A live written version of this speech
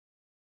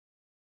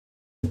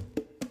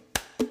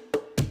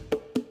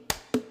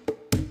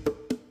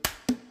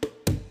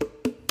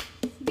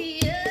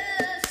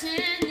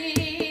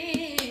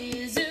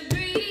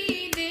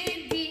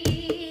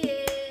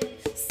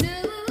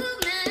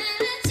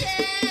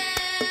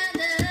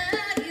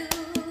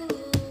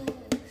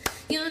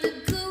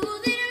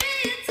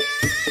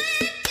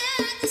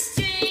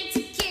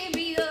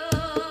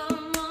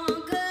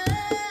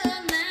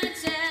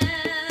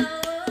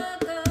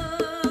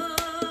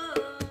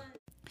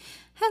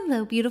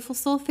Hello, beautiful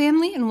soul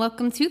family, and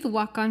welcome to the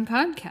Walk On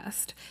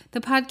Podcast, the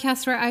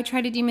podcast where I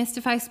try to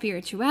demystify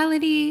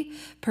spirituality,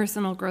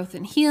 personal growth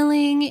and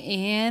healing,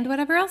 and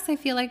whatever else I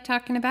feel like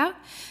talking about.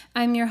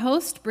 I'm your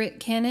host, Britt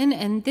Cannon,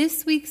 and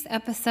this week's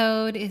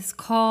episode is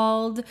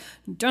called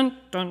Dun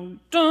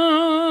Dun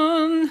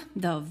Dun,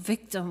 the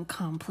Victim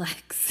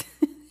Complex.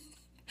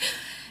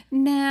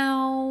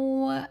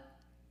 Now,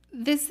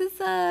 this is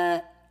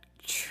a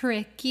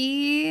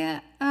tricky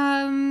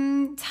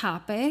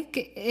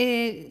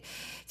topic.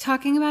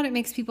 Talking about it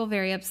makes people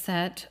very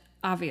upset,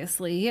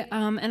 obviously,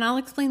 and I'll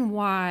explain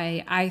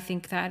why I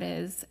think that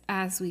is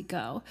as we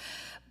go.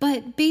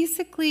 But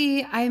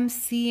basically, I'm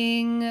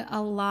seeing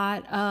a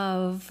lot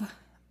of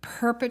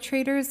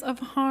perpetrators of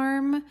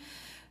harm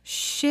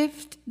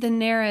shift the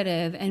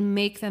narrative and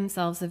make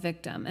themselves a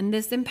victim. And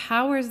this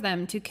empowers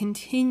them to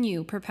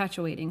continue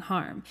perpetuating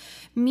harm.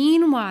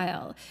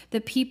 Meanwhile,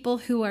 the people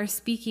who are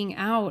speaking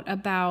out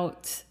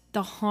about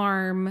the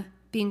harm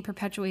being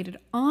perpetuated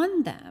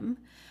on them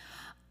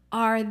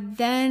are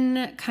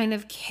then kind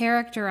of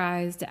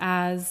characterized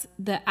as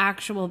the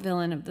actual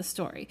villain of the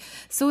story.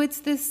 So it's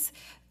this,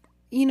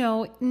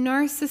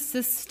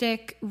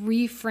 narcissistic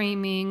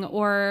reframing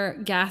or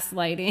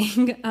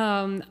gaslighting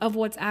of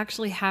what's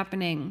actually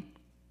happening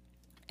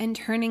and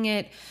turning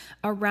it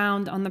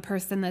around on the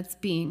person that's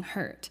being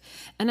hurt.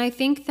 And I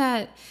think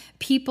that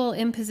people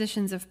in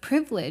positions of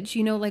privilege,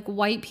 like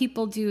white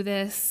people do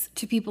this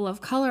to people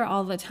of color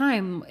all the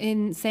time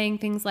in saying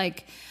things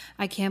like,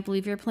 I can't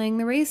believe you're playing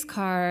the race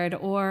card,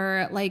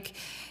 or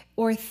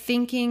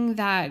thinking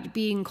that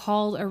being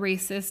called a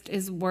racist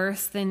is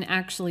worse than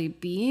actually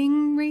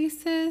being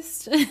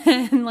racist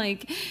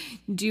and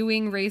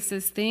doing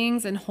racist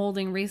things and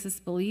holding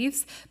racist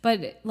beliefs.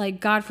 But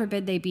God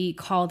forbid they be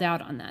called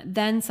out on that.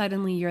 Then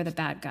suddenly you're the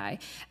bad guy.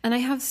 And I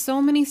have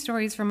so many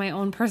stories from my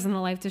own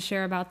personal life to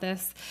share about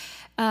this.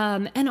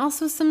 And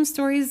also some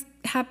stories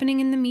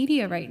happening in the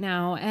media right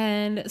now.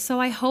 And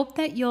so I hope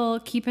that you'll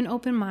keep an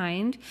open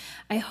mind.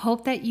 I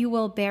hope that you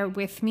will bear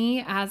with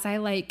me as I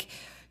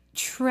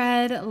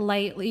tread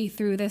lightly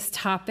through this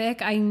topic.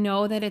 I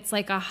know that it's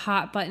a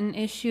hot button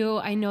issue.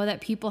 I know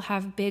that people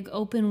have big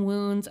open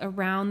wounds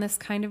around this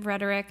kind of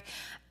rhetoric,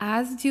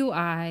 as do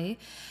I.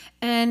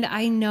 And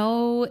I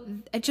know,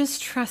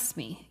 just trust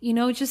me,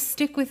 just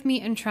stick with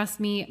me and trust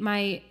me.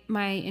 My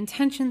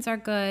intentions are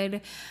good.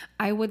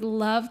 I would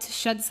love to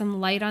shed some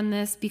light on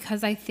this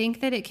because I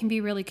think that it can be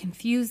really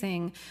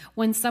confusing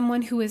when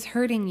someone who is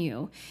hurting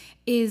you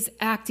is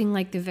acting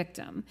like the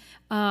victim.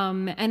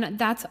 And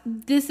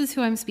this is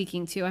who I'm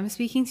speaking to. I'm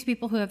speaking to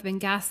people who have been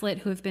gaslit,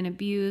 who have been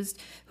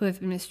abused, who have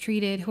been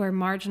mistreated, who are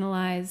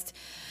marginalized,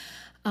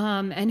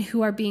 and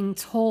who are being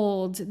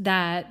told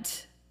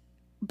that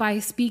by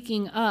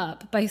speaking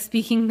up, by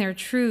speaking their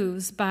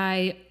truths,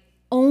 by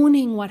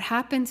owning what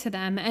happened to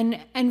them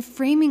and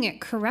framing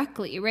it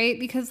correctly, right?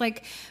 Because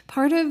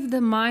part of the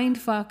mind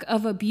fuck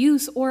of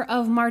abuse or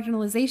of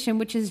marginalization,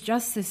 which is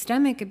just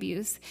systemic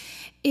abuse,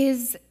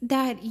 is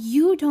that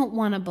you don't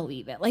want to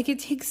believe it. It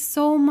takes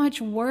so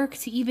much work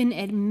to even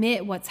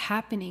admit what's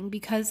happening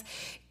because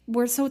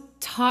we're so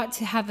taught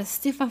to have a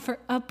stiff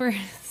upper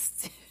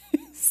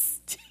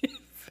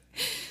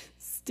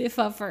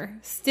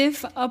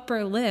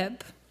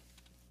lip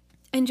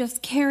and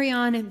just carry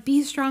on and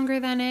be stronger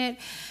than it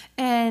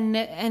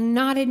and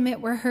not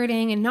admit we're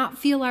hurting and not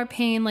feel our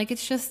pain.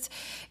 It's just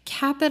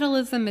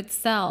capitalism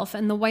itself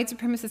and the white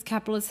supremacist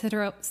capitalist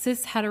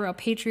cis hetero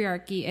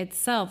patriarchy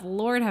itself.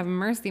 Lord have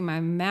mercy,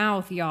 my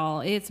mouth, y'all.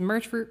 It's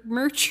merch.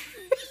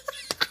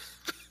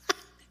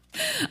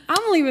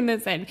 I'm leaving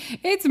this in.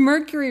 It's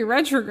Mercury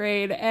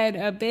retrograde and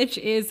a bitch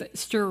is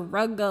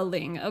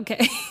struggling.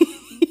 Okay.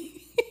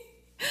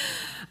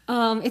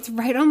 It's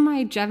right on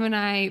my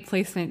Gemini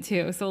placement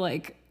too. So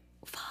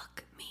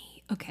fuck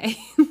me. Okay.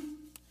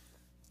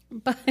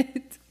 But,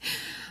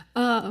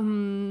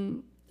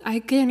 I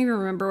can't even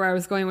remember where I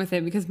was going with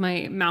it because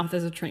my mouth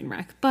is a train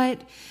wreck.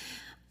 But,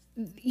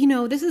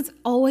 this is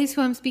always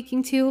who I'm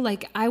speaking to.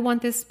 I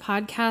want this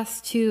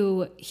podcast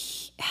to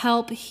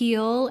help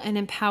heal and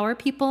empower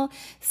people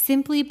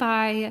simply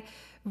by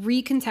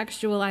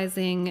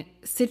recontextualizing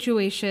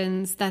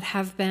situations that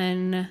have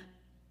been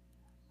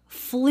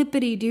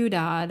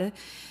flippity-doodad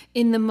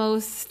in the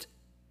most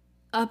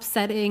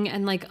upsetting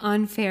and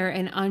unfair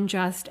and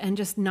unjust and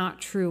just not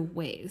true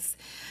ways.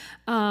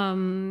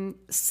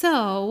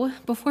 So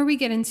before we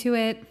get into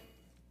it,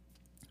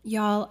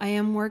 y'all, I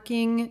am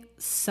working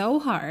so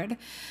hard.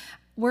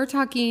 We're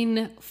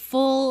talking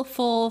full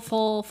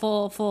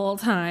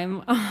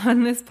time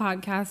on this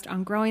podcast,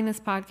 on growing this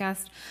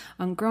podcast,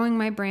 on growing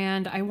my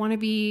brand. I want to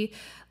be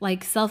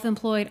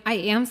self-employed. I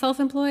am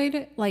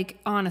self-employed,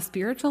 on a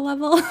spiritual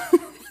level.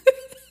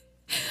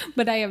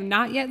 But I am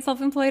not yet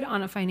self-employed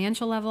on a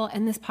financial level.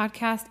 And this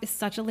podcast is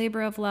such a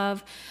labor of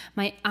love.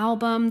 My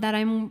album that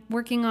I'm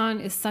working on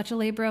is such a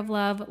labor of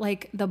love.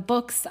 The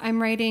books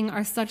I'm writing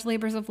are such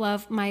labors of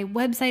love. My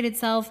website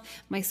itself,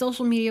 my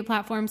social media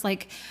platforms,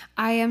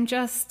 I am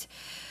just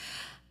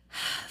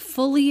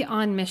fully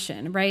on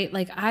mission, right?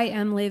 Like I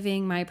am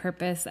living my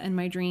purpose and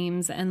my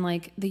dreams, and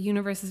like the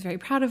universe is very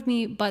proud of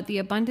me, but the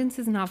abundance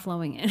is not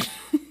flowing in.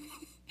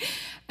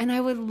 And I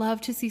would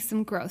love to see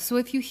some growth. So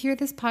if you hear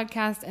this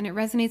podcast and it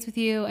resonates with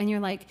you and you're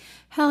like,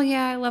 hell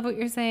yeah, I love what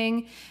you're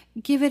saying,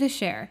 give it a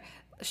share.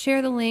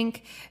 Share the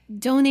link,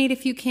 donate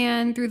if you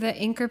can through the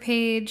Anchor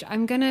page.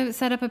 I'm going to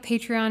set up a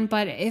Patreon,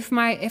 but if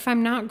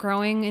I'm not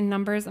growing in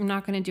numbers, I'm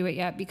not going to do it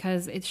yet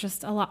because it's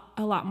just a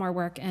lot more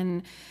work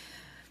and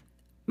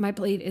my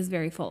plate is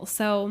very full.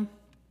 So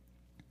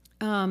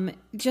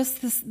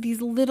just these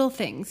little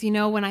things,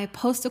 when I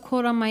post a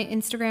quote on my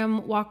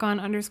Instagram,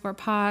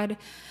 walkon_pod,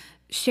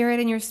 share it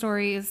in your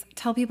stories,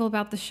 tell people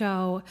about the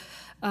show.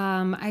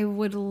 I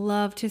would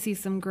love to see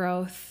some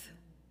growth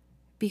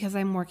because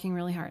I'm working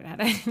really hard at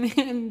it.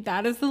 And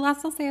that is the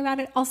last I'll say about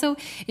it. Also,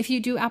 if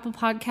you do Apple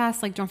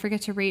Podcasts, like don't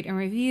forget to rate and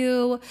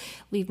review,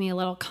 leave me a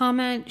little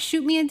comment,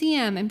 shoot me a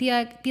DM and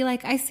be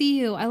like, I see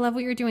you. I love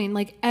what you're doing.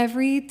 Like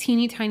every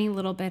teeny tiny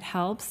little bit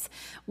helps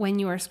when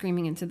you are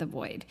screaming into the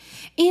void.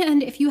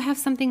 And if you have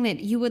something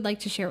that you would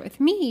like to share with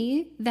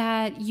me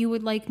that you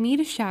would like me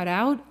to shout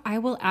out, I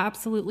will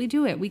absolutely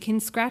do it. We can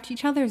scratch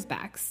each other's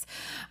backs.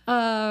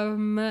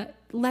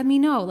 Let me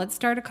know. Let's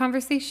start a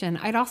conversation.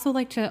 I'd also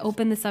like to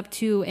open this up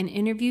to an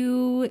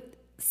interview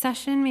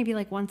session, maybe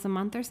like once a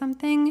month or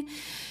something.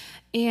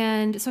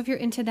 And so if you're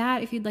into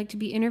that, if you'd like to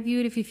be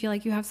interviewed, if you feel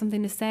like you have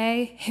something to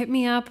say, hit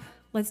me up.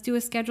 Let's do a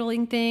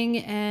scheduling thing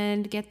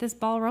and get this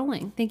ball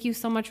rolling. Thank you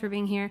so much for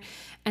being here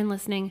and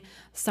listening.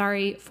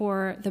 Sorry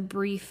for the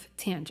brief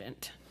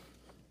tangent.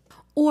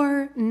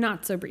 Or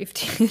not so brief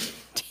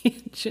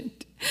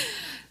tangent.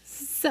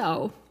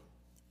 So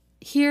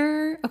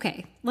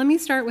okay, let me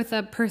start with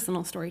a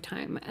personal story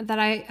time that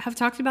I have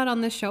talked about on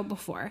this show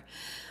before,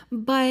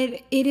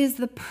 but it is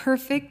the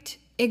perfect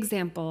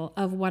example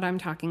of what I'm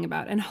talking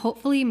about. And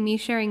hopefully me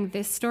sharing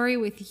this story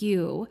with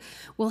you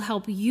will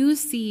help you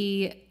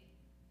see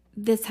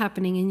this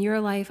happening in your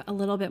life a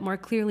little bit more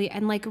clearly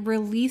and like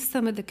release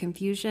some of the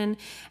confusion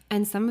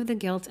and some of the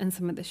guilt and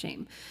some of the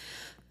shame.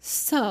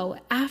 So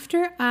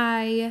after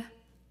I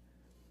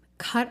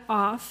cut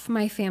off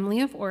my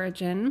family of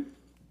origin,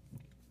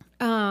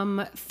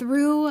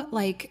 through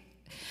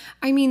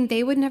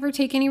they would never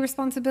take any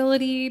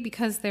responsibility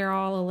because they're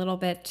all a little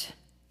bit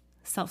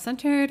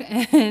self-centered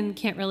and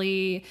can't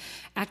really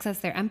access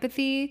their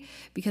empathy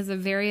because of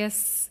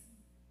various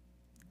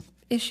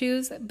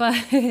issues. But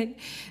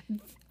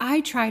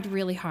I tried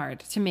really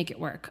hard to make it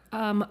work.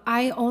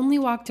 I only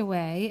walked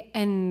away,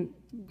 and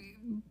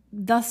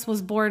thus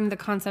was born the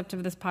concept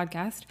of this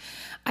podcast.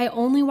 I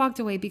only walked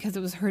away because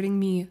it was hurting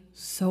me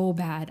so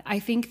bad. I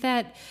think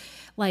that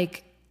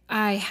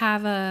I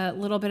have a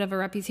little bit of a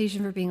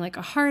reputation for being like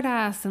a hard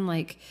ass and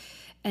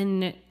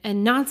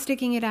not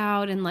sticking it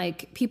out. And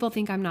like people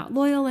think I'm not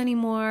loyal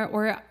anymore,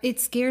 or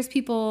it scares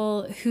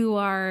people who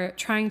are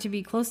trying to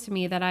be close to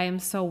me that I am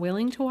so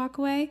willing to walk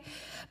away.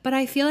 But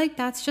I feel like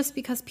that's just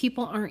because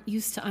people aren't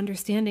used to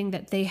understanding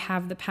that they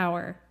have the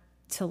power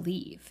to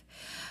leave.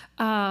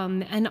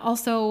 And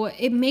also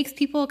it makes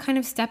people kind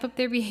of step up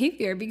their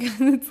behavior because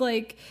it's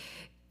like,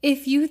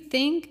 if you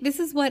think this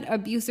is what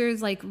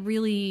abusers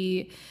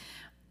really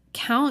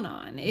count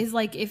on is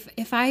like, if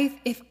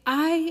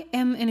I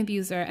am an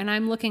abuser and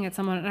I'm looking at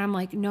someone and I'm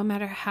like, no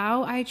matter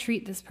how I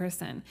treat this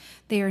person,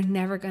 they are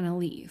never going to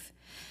leave.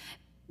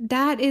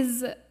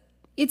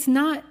 It's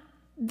not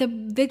the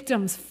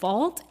victim's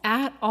fault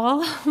at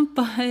all,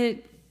 but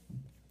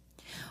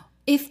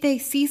if they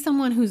see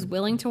someone who's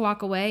willing to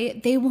walk away,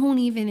 they won't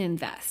even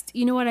invest.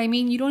 You know what I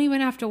mean? You don't even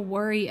have to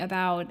worry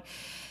about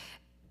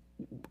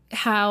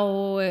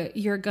how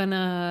you're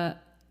gonna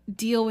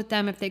deal with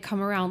them if they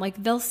come around.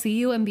 Like they'll see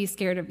you and be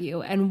scared of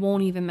you and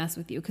won't even mess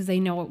with you because they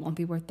know it won't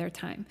be worth their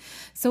time.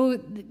 So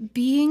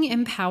being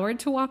empowered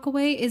to walk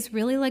away is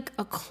really like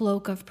a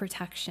cloak of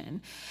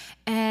protection.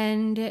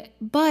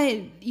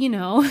 But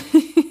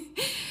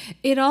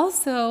it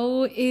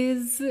also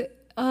is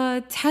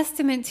a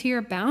testament to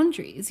your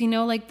boundaries.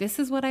 This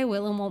is what I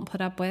will and won't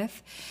put up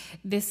with.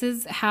 This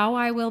is how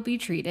I will be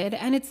treated.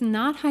 And it's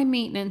not high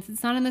maintenance.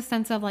 It's not in the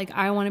sense of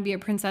I want to be a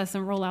princess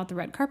and roll out the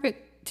red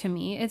carpet to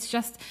me. It's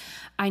just,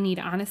 I need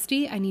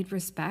honesty, I need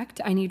respect,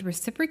 I need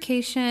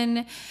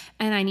reciprocation,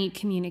 and I need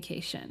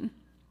communication.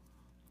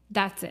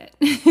 That's it.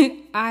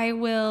 I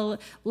will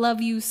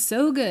love you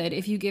so good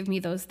if you give me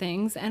those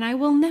things, and I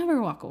will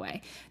never walk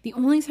away. The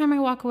only time I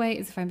walk away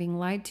is if I'm being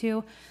lied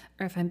to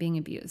or if I'm being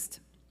abused.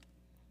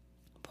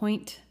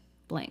 Point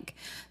blank.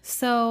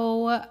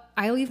 So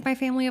I leave my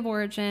family of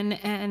origin,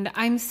 and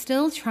I'm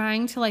still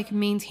trying to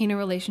maintain a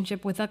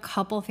relationship with a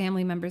couple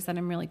family members that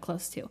I'm really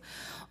close to.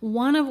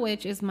 One of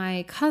which is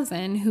my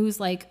cousin, who's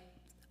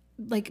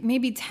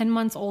maybe 10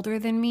 months older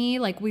than me.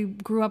 We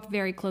grew up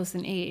very close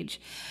in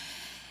age.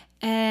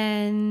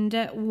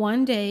 And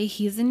one day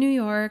he's in New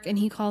York and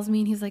he calls me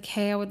and he's like,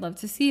 hey, I would love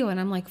to see you. And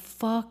I'm like,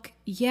 fuck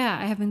yeah,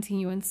 I haven't seen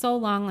you in so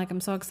long. Like,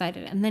 I'm so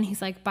excited. And then he's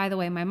like, by the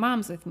way, my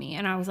mom's with me.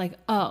 And I was like,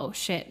 oh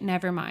shit,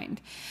 never mind.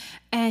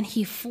 And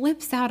he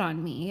flips out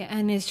on me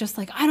and is just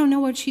like, I don't know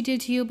what she did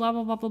to you, blah,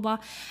 blah, blah, blah, blah.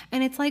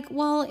 And it's like,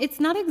 well, it's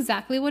not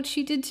exactly what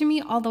she did to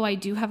me, although I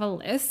do have a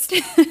list.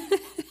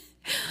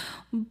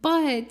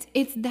 But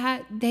it's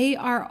that they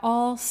are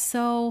all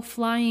so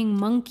flying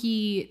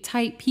monkey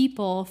type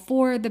people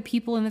for the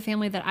people in the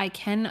family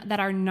that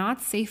are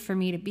not safe for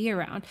me to be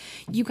around.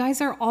 You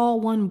guys are all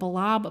one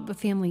blob of a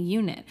family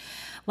unit.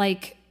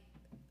 Like,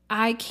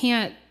 I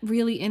can't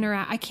really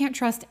interact. I can't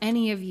trust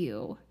any of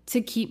you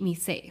to keep me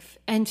safe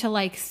and to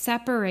like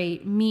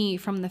separate me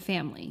from the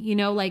family. You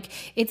know, like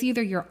it's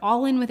either you're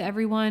all in with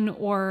everyone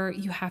or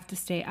you have to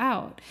stay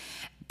out.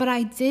 But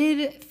I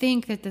did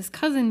think that this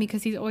cousin,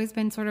 because he's always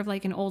been sort of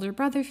like an older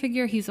brother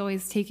figure, he's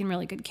always taken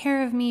really good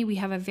care of me. We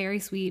have a very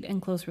sweet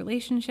and close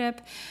relationship.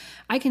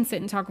 I can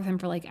sit and talk with him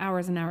for like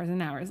hours and hours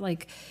and hours.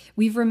 Like,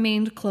 we've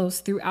remained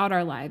close throughout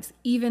our lives,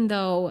 even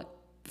though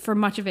for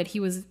much of it, he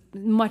was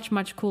much,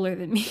 much cooler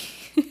than me.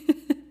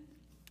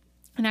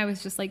 And I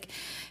was just like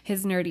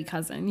his nerdy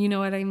cousin, you know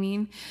what I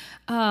mean?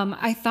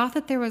 I thought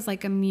that there was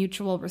like a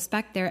mutual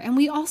respect there. And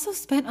we also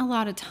spent a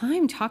lot of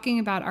time talking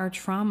about our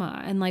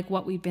trauma and like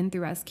what we've been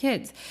through as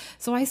kids.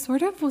 So I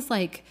sort of was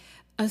like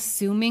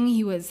assuming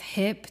he was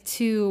hip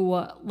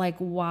to like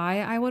why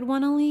I would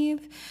want to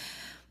leave.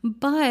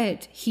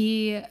 But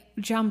he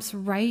jumps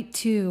right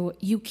to,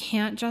 you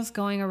can't just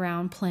going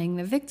around playing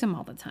the victim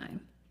all the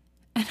time.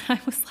 And I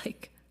was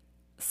like,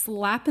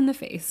 slap in the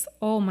face.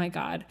 Oh my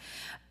God.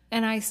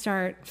 And I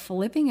start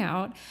flipping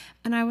out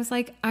and I was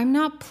like, I'm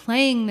not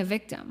playing the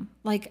victim.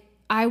 Like,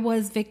 I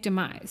was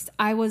victimized.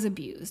 I was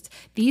abused.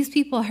 These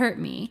people hurt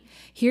me.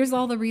 Here's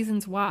all the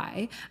reasons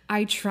why.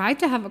 I tried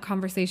to have a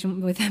conversation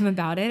with them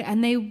about it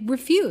and they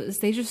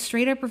refused. They just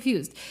straight up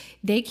refused.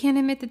 They can't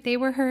admit that they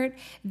were hurt.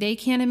 They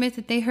can't admit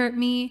that they hurt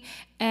me.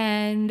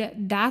 And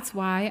that's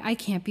why I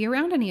can't be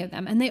around any of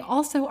them. And they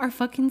also are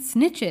fucking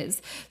snitches.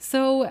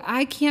 So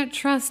I can't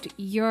trust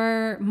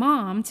your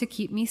mom to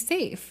keep me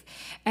safe.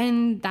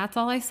 And that's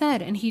all I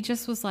said. And he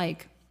just was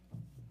like,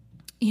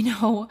 you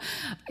know,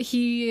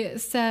 he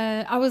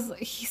said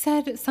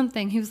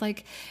something. He was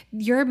like,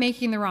 you're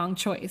making the wrong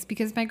choice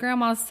because my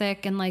grandma's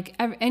sick. And like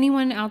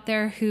anyone out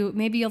there who,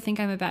 maybe you'll think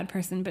I'm a bad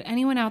person, but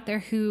anyone out there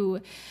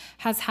who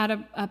has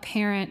had a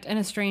parent, an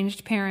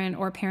estranged parent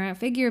or parent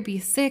figure be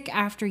sick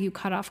after you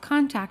cut off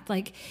contact,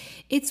 like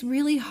it's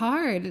really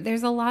hard.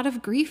 There's a lot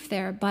of grief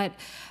there, but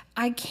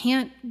I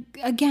can't,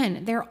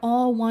 again, they're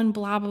all one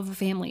blob of a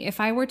family. If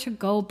I were to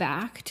go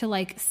back to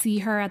like see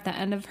her at the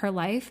end of her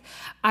life,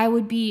 I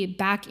would be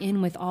back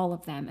in with all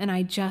of them. And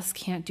I just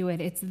can't do it.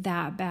 It's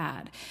that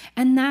bad.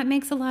 And that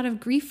makes a lot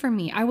of grief for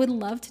me. I would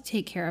love to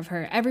take care of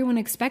her. Everyone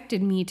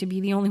expected me to be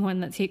the only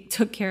one that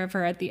took care of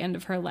her at the end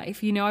of her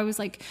life. You know, I was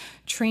like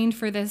trained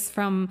for this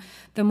from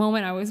the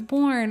moment I was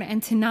born,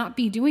 and to not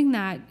be doing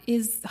that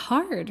is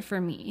hard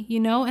for me, you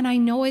know, and I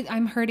know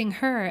I'm hurting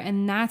her,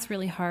 and that's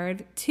really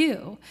hard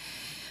too.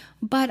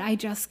 But I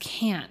just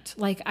can't.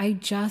 Like, I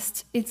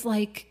just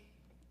can't.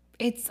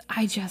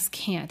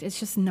 It's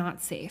just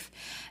not safe.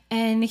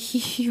 And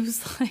he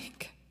was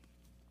like,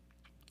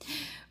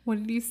 what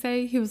did he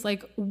say? He was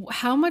like,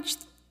 how much?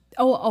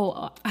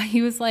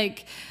 He was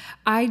like,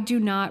 I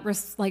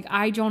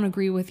don't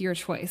agree with your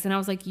choice. And I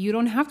was like, you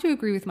don't have to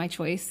agree with my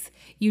choice.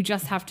 You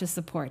just have to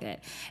support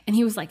it. And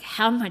he was like,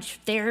 how much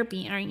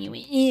therapy are you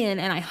in?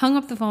 And I hung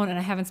up the phone and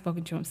I haven't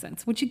spoken to him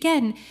since, which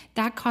again,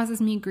 that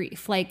causes me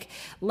grief. Like,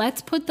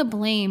 let's put the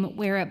blame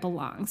where it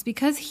belongs,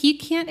 because he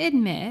can't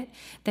admit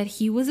that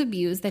he was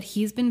abused, that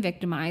he's been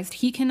victimized.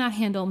 He cannot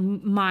handle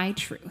my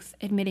truth,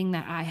 admitting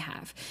that I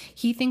have.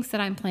 He thinks that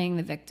I'm playing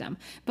the victim,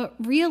 but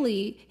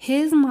really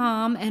his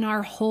mom and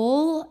our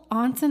whole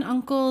aunts and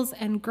uncles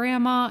and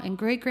grandma and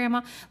great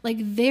grandma, like,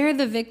 they're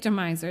the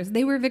victimizers.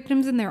 They were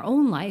victims in their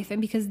own life.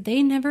 And because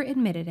they never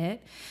admitted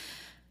it,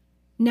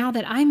 now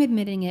that I'm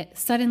admitting it,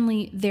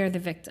 suddenly they're the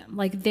victim.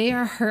 Like, they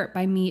are hurt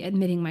by me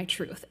admitting my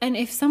truth. And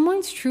if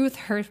someone's truth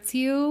hurts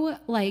you,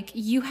 like,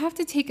 you have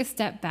to take a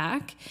step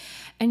back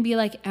and be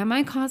like, am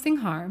I causing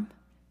harm?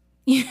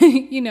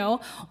 You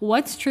know,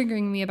 what's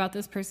triggering me about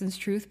this person's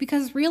truth?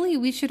 Because really,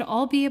 we should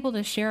all be able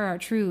to share our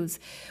truths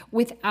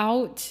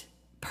without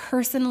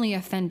personally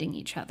offending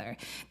each other.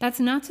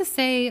 That's not to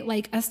say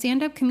like a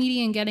stand-up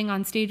comedian getting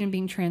on stage and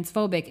being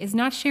transphobic is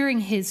not sharing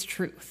his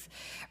truth,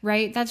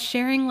 right? That's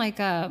sharing like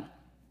a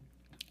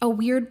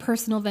weird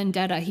personal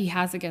vendetta he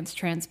has against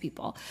trans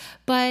people.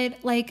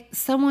 But like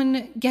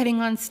someone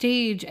getting on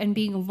stage and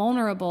being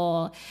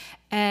vulnerable,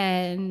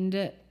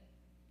 and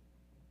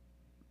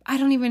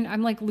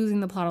I'm like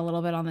losing the plot a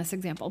little bit on this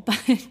example,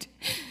 but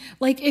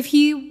like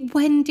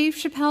when Dave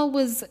Chappelle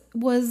was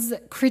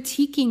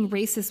critiquing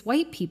racist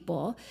white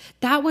people,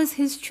 that was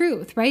his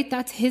truth, right?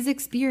 That's his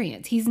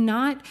experience. He's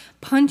not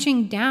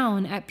punching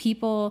down at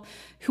people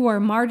who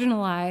are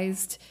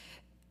marginalized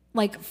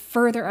like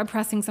further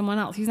oppressing someone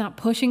else. He's not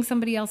pushing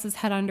somebody else's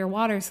head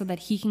underwater so that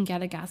he can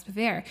get a gasp of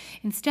air.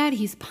 Instead,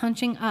 he's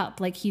punching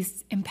up, like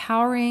he's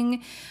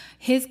empowering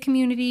his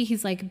community.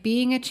 He's like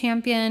being a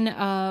champion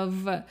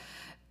of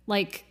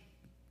like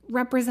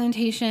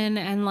representation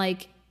and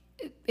like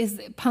is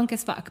punk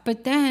as fuck.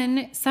 But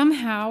then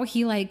somehow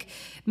he like,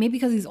 maybe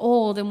because he's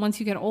old, and once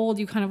you get old,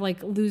 you kind of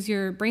like lose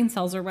your brain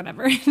cells or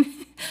whatever.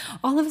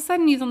 All of a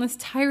sudden he's on this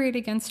tirade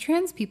against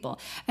trans people.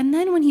 And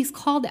then when he's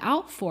called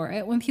out for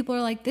it, when people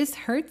are like, this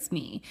hurts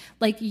me,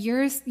 like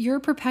you're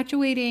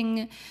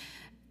perpetuating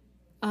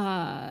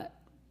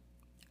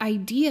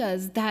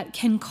ideas that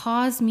can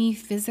cause me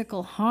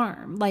physical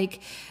harm.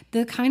 Like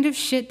the kind of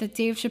shit that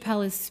Dave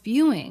Chappelle is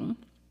spewing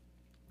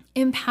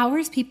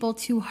empowers people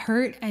to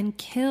hurt and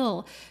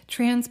kill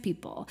trans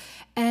people.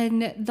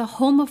 And the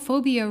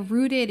homophobia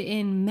rooted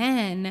in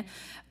men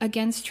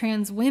against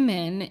trans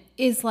women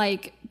is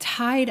like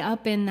tied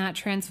up in that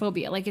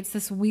transphobia. Like it's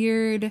this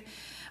weird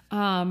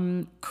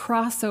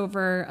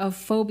crossover of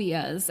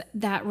phobias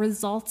that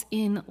results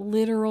in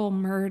literal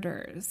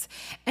murders.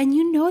 And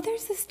you know,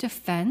 there's this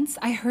defense.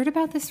 I heard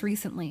about this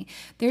recently.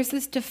 There's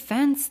this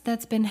defense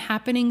that's been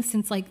happening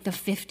since like the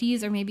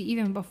 50s or maybe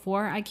even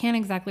before. I can't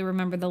exactly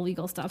remember the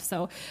legal stuff,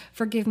 so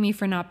forgive me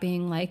for not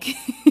being like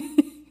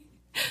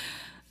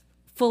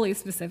fully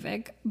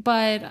specific,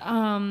 but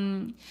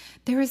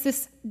there was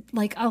this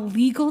like a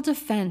legal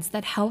defense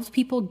that helped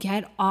people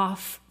get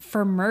off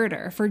for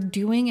murder, for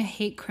doing a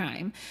hate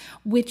crime,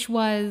 which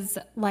was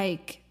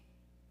like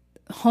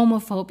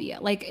homophobia.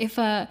 Like if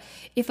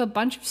a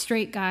bunch of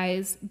straight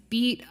guys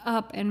beat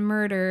up and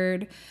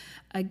murdered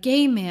a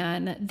gay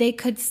man, they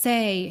could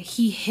say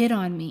he hit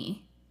on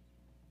me,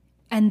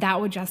 and that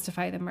would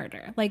justify the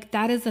murder. Like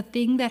that is a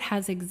thing that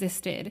has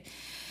existed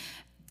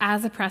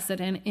as a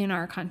precedent in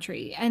our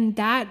country. And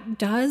that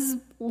does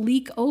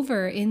leak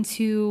over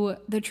into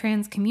the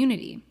trans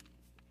community.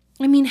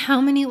 I mean, how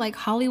many like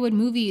Hollywood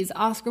movies,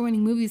 Oscar-winning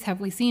movies have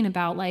we seen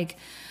about like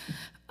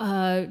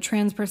a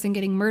trans person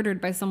getting murdered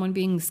by someone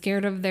being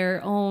scared of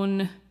their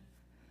own,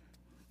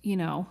 you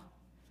know,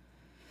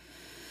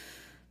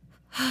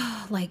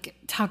 like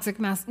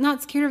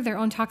not scared of their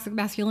own toxic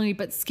masculinity,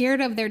 but scared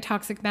of their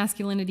toxic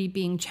masculinity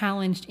being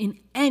challenged in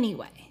any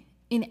way.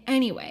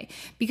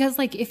 Because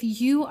like if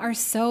you are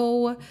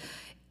so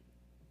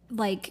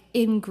like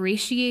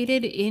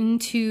ingratiated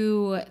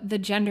into the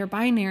gender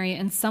binary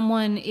and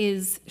someone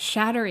is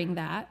shattering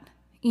that,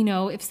 you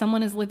know, if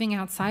someone is living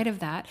outside of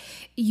that,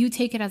 you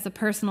take it as a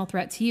personal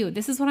threat to you.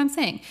 This is what I'm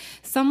saying.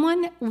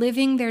 Someone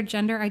living their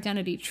gender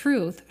identity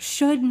truth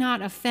should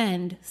not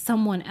offend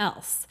someone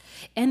else.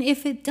 And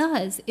if it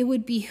does, it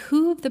would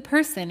behoove the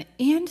person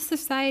and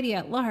society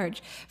at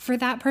large for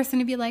that person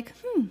to be like,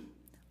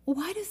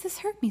 why does this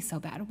hurt me so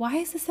bad? Why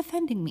is this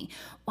offending me?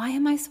 Why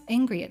am I so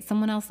angry at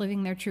someone else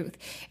living their truth?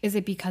 Is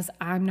it because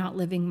I'm not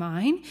living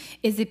mine?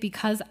 Is it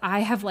because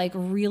I have like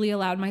really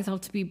allowed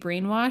myself to be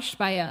brainwashed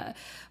by a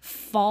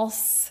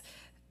false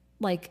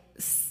like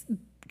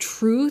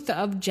truth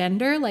of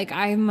gender? Like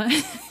I'm,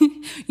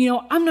 you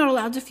know, I'm not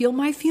allowed to feel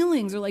my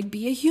feelings or like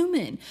be a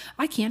human.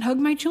 I can't hug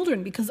my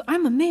children because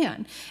I'm a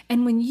man.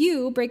 And when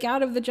you break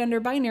out of the gender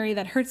binary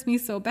that hurts me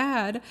so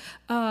bad,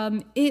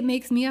 it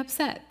makes me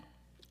upset.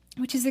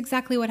 Which is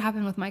exactly what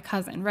happened with my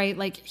cousin, right?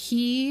 Like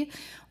he's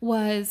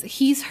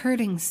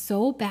hurting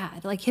so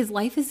bad. Like his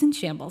life is in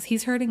shambles.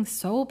 He's hurting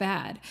so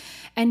bad.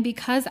 And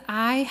because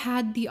I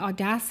had the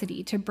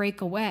audacity to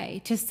break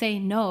away, to say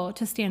no,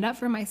 to stand up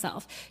for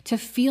myself, to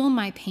feel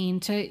my pain,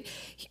 to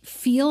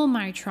feel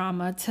my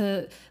trauma,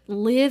 to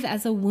live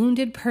as a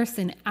wounded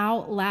person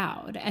out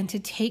loud and to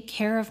take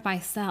care of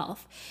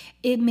myself,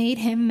 it made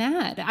him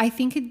mad. I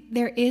think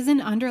there is an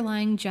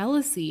underlying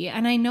jealousy.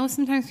 And I know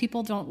sometimes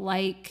people don't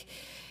like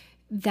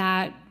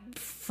that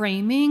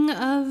framing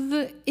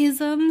of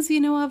isms, you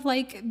know, of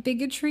like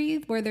bigotry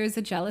where there's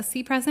a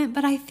jealousy present,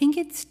 but I think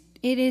it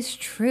is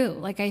true.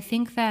 Like I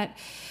think that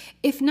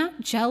if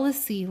not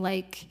jealousy,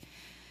 like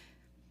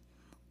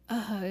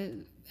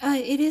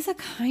it is a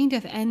kind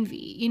of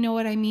envy, you know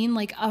what I mean?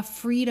 Like a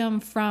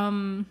freedom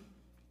from,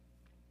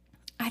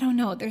 I don't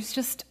know, there's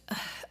just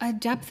a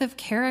depth of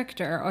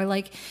character or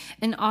like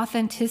an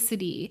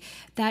authenticity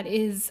that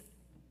is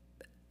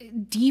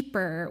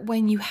deeper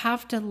when you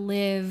have to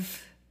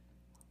live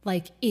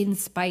like in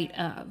spite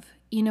of,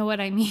 you know what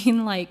I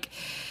mean? Like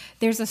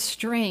there's a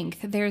strength,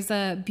 there's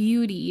a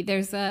beauty,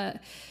 there's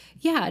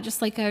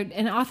just like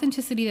an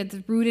authenticity that's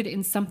rooted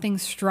in something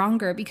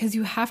stronger because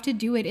you have to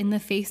do it in the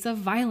face of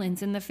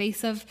violence, in the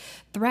face of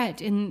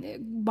threat,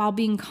 and while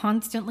being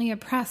constantly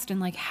oppressed.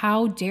 And like,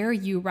 how dare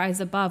you rise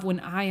above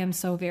when I am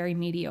so very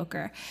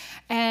mediocre?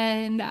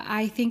 And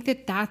I think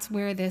that that's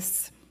where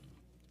this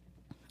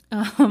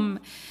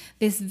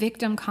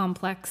victim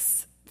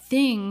complex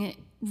thing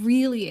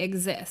really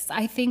exists.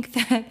 I think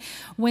that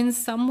when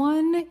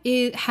someone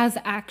has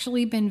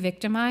actually been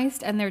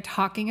victimized and they're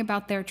talking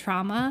about their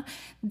trauma,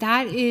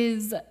 that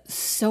is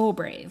so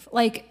brave.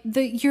 Like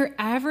your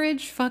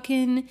average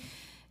fucking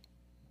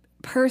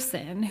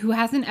person who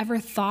hasn't ever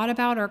thought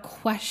about or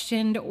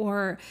questioned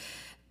or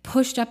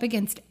pushed up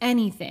against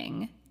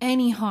anything,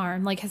 any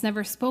harm, like has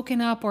never spoken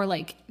up or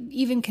like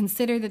even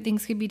considered that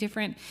things could be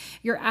different.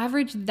 Your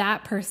average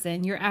that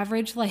person, your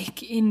average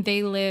like in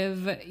They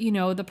Live, you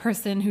know, the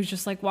person who's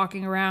just like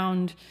walking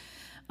around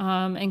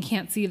and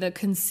can't see the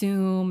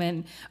consume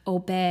and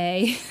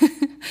obey,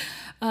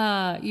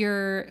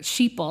 your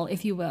sheeple,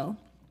 if you will.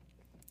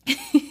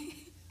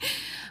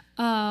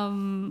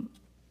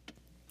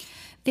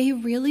 They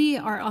really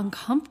are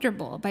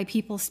uncomfortable by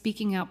people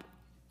speaking up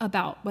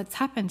about what's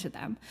happened to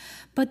them.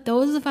 But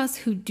those of us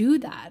who do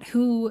that,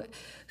 who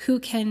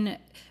can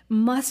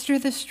muster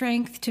the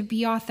strength to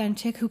be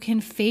authentic, who can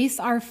face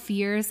our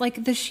fears,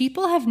 like the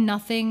sheeple have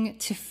nothing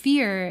to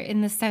fear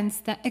in the sense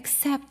that,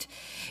 except,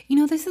 you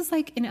know, this is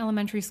like in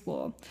elementary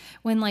school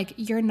when like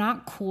you're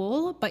not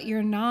cool, but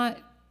you're not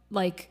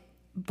like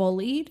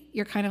bullied.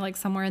 You're kind of like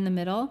somewhere in the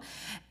middle.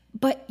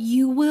 But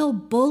you will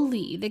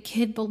bully the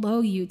kid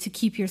below you to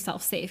keep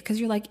yourself safe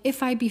because you're like,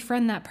 if I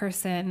befriend that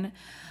person,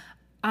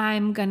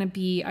 I'm going to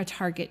be a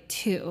target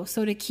too.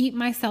 So to keep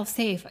myself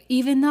safe,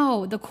 even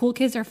though the cool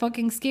kids are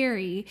fucking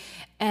scary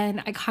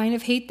and I kind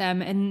of hate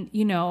them and,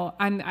 you know,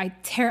 I'm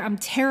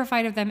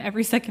terrified of them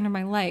every second of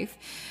my life,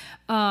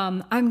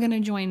 I'm going to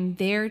join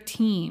their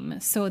team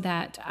so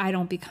that I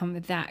don't become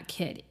that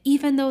kid,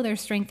 even though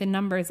there's strength in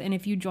numbers. And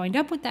if you joined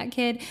up with that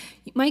kid,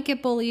 you might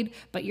get bullied,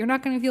 but you're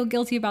not going to feel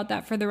guilty about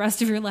that for the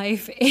rest of your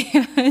life.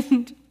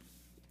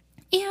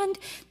 And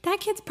that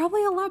kid's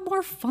probably a lot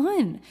more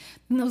fun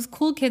than those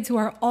cool kids who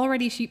are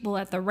already sheeple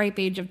at the ripe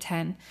age of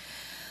 10.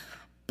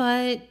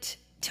 But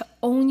to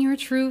own your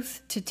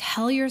truth, to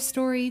tell your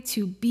story,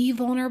 to be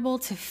vulnerable,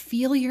 to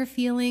feel your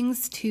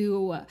feelings,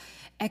 to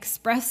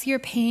express your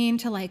pain,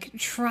 to like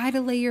try to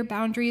lay your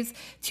boundaries,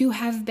 to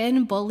have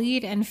been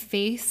bullied and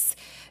face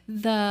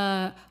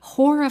the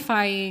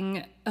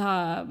horrifying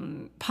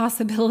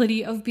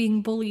possibility of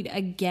being bullied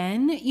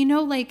again. You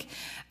know, like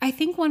I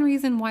think one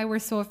reason why we're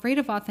so afraid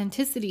of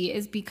authenticity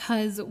is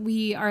because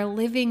we are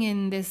living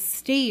in this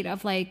state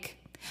of like,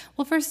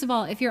 well, first of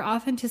all, if your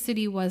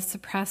authenticity was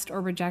suppressed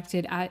or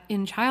rejected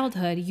in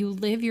childhood, you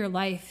live your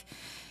life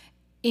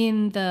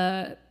in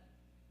the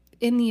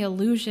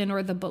illusion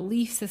or the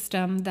belief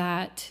system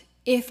that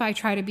if I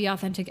try to be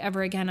authentic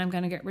ever again, I'm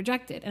going to get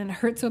rejected. And it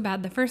hurt so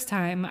bad the first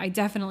time, I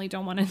definitely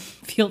don't want to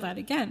feel that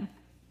again.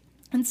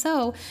 And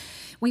so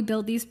we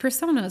build these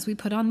personas, we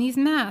put on these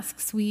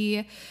masks,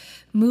 we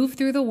move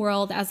through the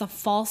world as a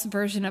false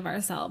version of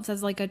ourselves,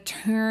 as like a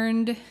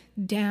turned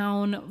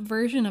down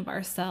version of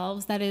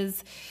ourselves.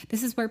 This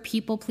is where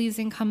people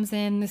pleasing comes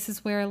in. This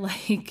is where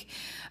like,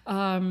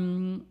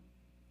 you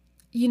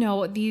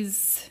know,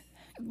 these,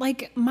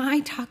 like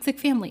my toxic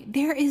family,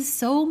 there is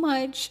so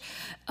much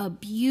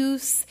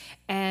abuse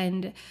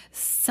and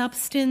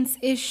substance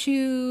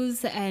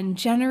issues and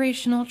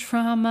generational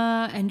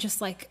trauma and just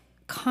like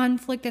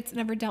conflict that's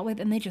never dealt with,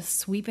 and they just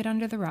sweep it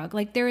under the rug.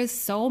 Like there is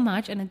so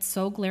much, and it's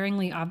so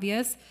glaringly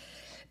obvious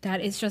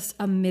that it's just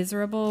a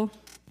miserable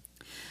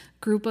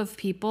group of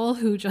people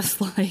who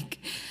just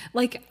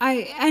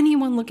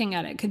anyone looking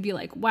at it could be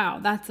like, wow,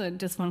 that's a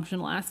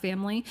dysfunctional ass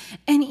family.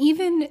 And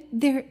even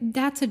there,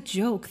 that's a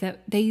joke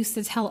that they used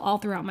to tell all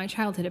throughout my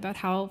childhood about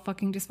how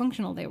fucking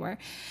dysfunctional they were.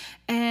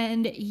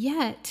 And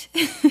yet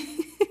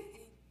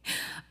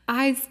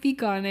I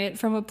speak on it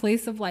from a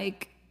place of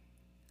like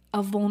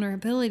a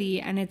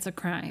vulnerability, and it's a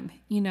crime,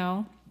 you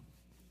know?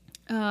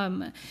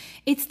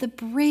 It's the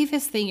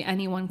bravest thing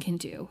anyone can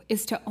do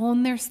is to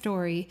own their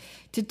story,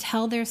 to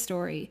tell their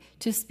story,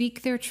 to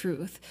speak their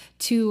truth,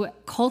 to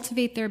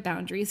cultivate their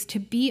boundaries, to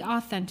be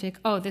authentic.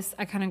 Oh,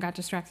 I kind of got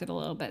distracted a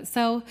little bit.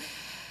 So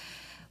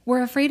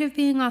we're afraid of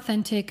being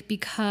authentic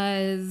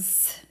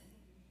because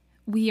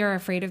we are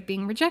afraid of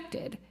being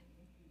rejected.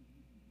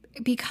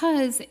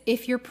 Because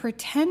if you're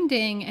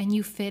pretending and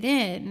you fit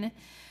in,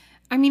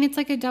 I mean, it's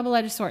like a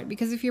double-edged sword,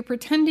 because if you're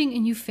pretending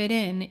and you fit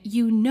in,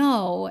 you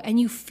know, and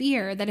you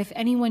fear that if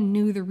anyone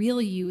knew the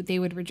real you, they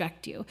would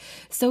reject you.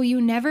 So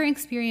you never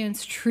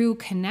experience true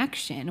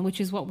connection, which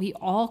is what we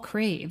all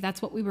crave.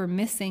 That's what we were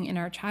missing in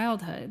our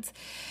childhoods.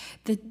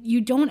 That you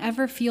don't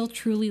ever feel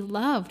truly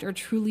loved or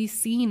truly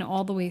seen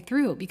all the way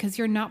through because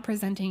you're not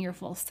presenting your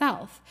full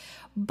self.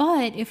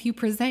 But if you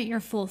present your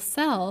full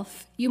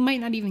self, you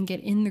might not even get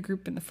in the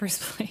group in the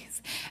first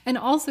place. And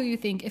also you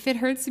think, if it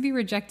hurts to be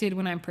rejected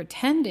when I'm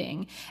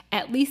pretending,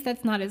 at least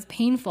that's not as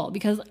painful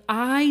because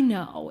I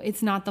know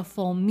it's not the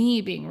full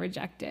me being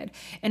rejected.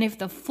 And if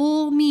the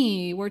full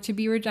me were to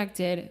be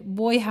rejected,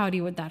 boy,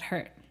 howdy would that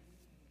hurt.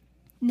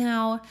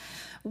 Now,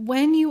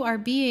 when you are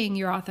being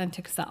your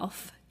authentic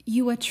self,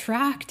 you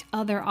attract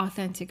other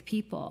authentic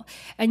people,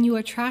 and you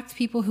attract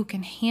people who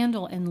can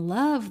handle and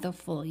love the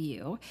full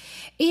you.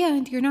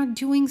 And you're not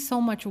doing so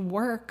much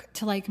work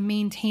to like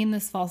maintain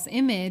this false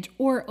image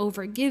or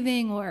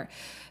overgiving or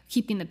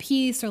keeping the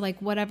peace or like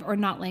whatever, or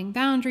not laying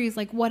boundaries,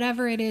 like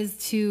whatever it is,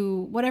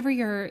 to whatever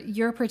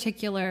your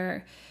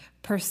particular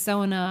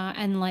persona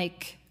and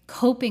like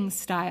coping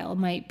style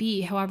might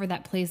be, however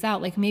that plays out.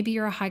 Like maybe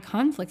you're a high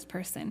conflict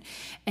person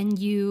and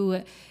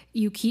you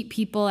keep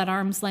people at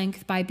arm's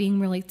length by being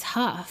really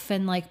tough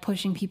and like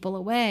pushing people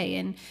away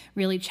and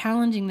really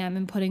challenging them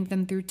and putting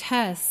them through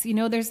tests. You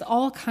know, there's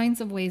all kinds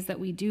of ways that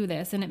we do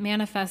this, and it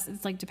manifests,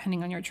 it's like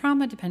depending on your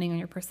trauma, depending on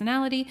your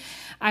personality.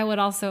 I would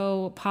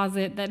also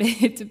posit that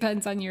it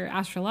depends on your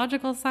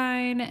astrological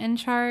sign and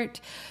chart,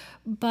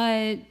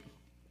 but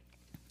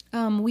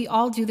we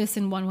all do this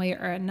in one way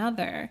or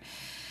another.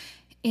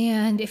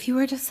 And if you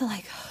were just to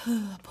like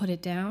put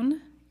it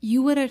down,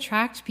 you would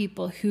attract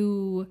people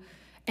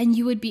and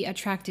you would be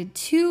attracted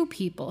to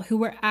people who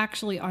were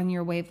actually on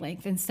your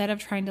wavelength, instead of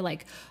trying to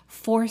like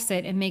force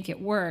it and make it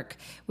work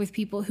with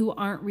people who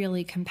aren't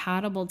really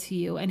compatible to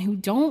you and who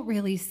don't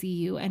really see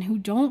you and who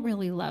don't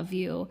really love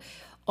you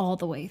all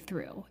the way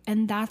through.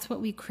 And that's what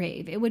we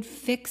crave. It would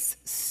fix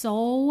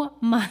so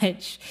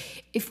much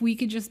if we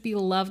could just be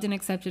loved and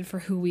accepted for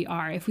who we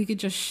are. If we could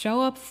just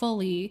show up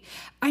fully.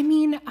 I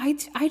mean,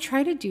 I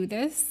try to do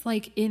this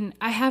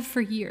I have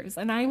for years,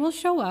 and I will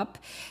show up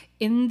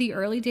in the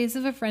early days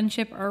of a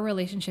friendship or a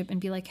relationship and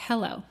be like,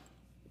 hello,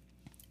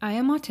 I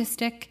am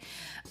autistic.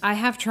 I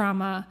have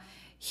trauma.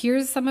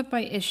 Here's some of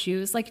my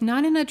issues, like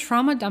not in a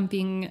trauma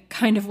dumping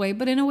kind of way,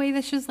 but in a way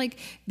that's just like,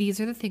 these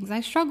are the things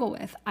I struggle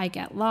with. I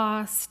get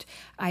lost.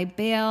 I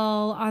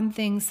bail on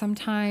things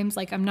sometimes.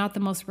 Like I'm not the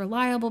most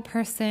reliable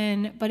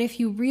person, but if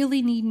you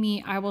really need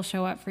me, I will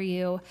show up for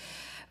you,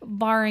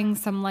 barring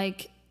some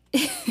like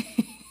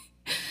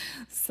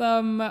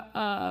some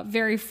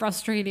very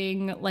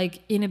frustrating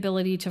like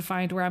inability to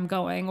find where I'm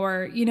going,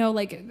 or, you know,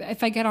 like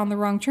if I get on the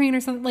wrong train or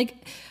something. Like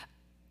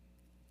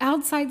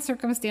outside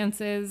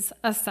circumstances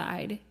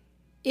aside,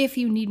 if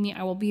you need me,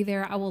 I will be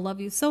there. I will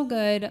love you so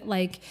good.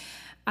 Like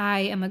I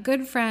am a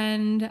good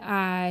friend.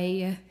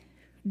 I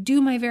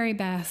do my very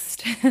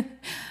best.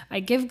 I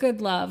give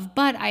good love,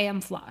 but I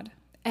am flawed.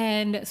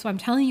 And so I'm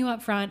telling you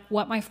up front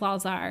what my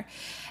flaws are,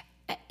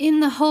 in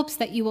the hopes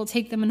that you will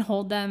take them and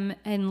hold them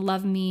and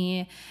love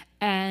me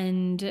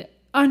and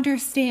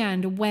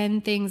understand when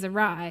things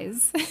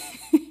arise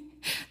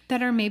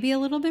that are maybe a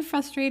little bit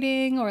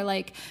frustrating or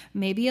like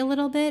maybe a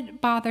little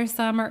bit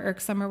bothersome or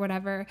irksome or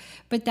whatever,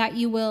 but that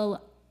you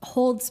will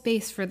hold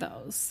space for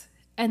those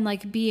and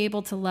like be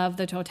able to love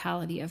the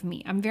totality of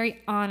me. I'm very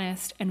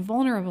honest and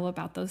vulnerable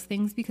about those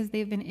things because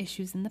they've been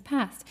issues in the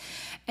past.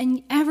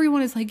 And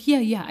everyone is like,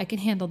 yeah, I can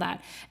handle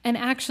that. And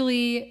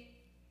actually,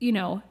 you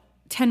know,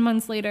 10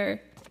 months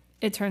later,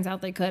 it turns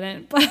out they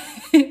couldn't.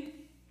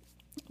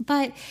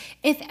 But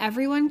if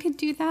everyone could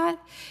do that,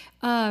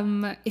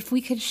 if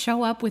we could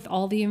show up with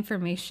all the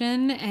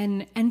information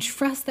and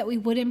trust that we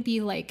wouldn't be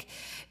like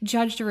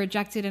judged or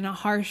rejected in a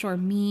harsh or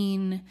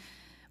mean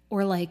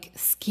or like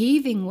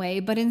scathing way,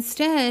 but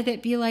instead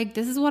it'd be like,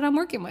 this is what I'm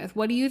working with.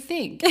 What do you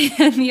think?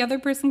 And the other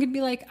person could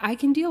be like, I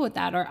can deal with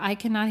that, or I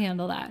cannot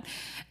handle that.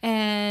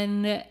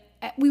 And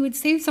we would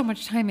save so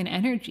much time and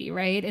energy,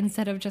 right?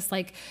 Instead of just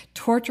like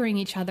torturing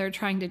each other,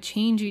 trying to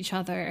change each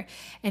other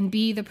and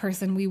be the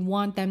person we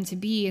want them to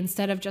be,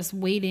 instead of just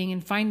waiting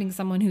and finding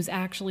someone who's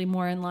actually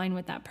more in line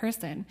with that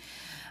person.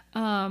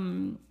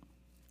 But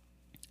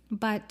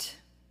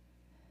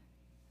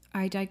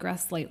I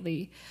digress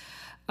slightly.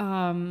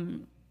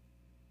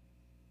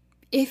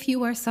 If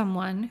you are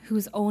someone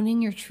who's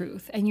owning your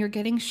truth and you're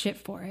getting shit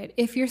for it,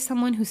 if you're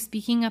someone who's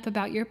speaking up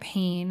about your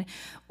pain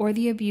or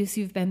the abuse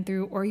you've been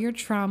through or your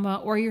trauma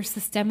or your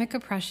systemic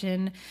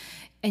oppression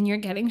and you're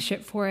getting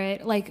shit for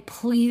it, like,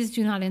 please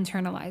do not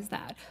internalize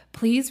that.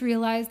 Please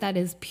realize that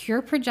is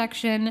pure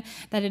projection,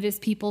 that it is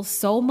people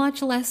so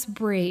much less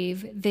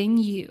brave than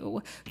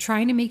you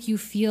trying to make you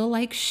feel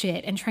like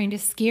shit and trying to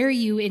scare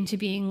you into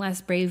being less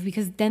brave,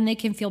 because then they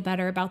can feel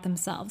better about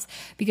themselves,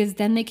 because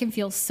then they can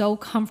feel so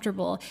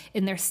comfortable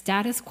in their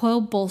status quo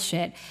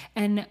bullshit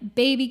and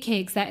baby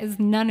cakes. That is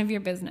none of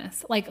your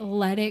business. Like,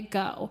 let it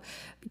go.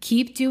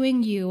 Keep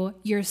doing you.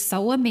 You're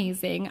so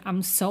amazing.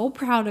 I'm so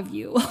proud of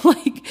you.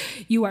 Like,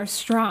 you are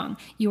strong.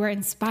 You are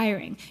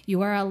inspiring.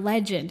 You are a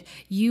legend.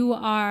 You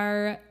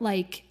are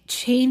like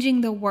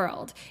changing the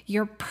world.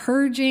 You're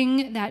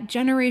purging that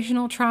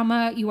generational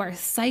trauma. You are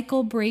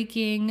cycle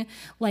breaking,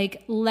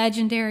 like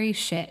legendary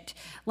shit,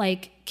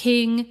 like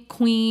king,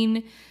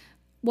 queen,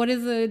 what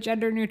is the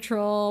gender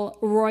neutral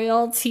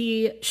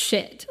royalty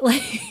shit?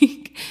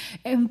 Like,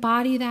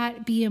 embody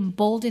that, be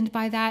emboldened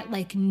by that,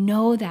 like,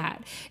 know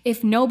that.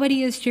 If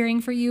nobody is cheering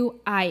for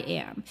you, I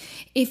am.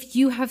 If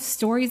you have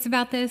stories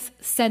about this,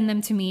 send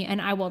them to me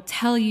and I will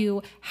tell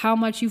you how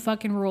much you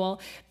fucking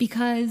rule,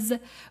 because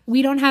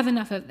we don't have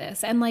enough of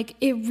this. And like,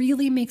 it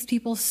really makes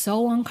people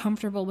so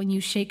uncomfortable when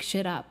you shake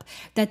shit up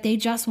that they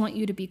just want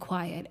you to be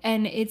quiet.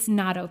 And it's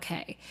not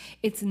okay.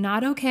 It's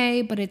not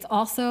okay, but it's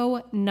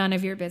also none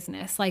of your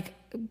business. Like,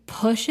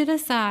 push it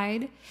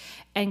aside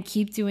and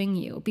keep doing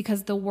you,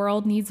 because the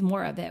world needs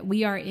more of it.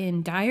 We are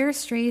in dire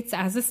straits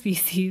as a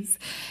species,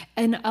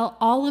 and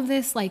all of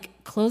this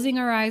like closing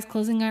our eyes,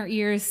 closing our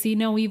ears, see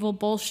no evil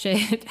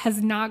bullshit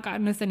has not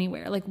gotten us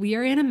anywhere. Like, we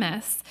are in a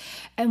mess,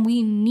 and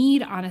we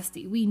need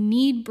honesty. We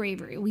need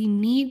bravery. We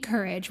need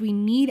courage. We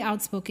need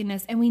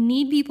outspokenness, and we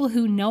need people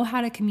who know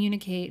how to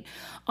communicate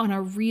on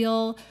a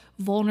real,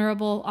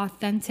 vulnerable,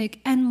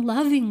 authentic, and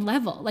loving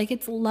level. Like,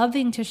 it's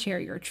loving to share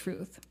your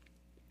truth.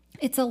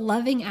 It's a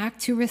loving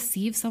act to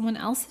receive someone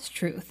else's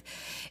truth.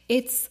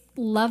 It's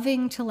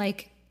loving to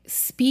like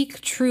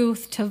speak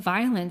truth to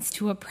violence,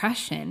 to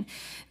oppression.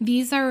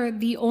 These are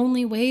the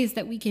only ways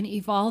that we can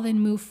evolve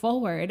and move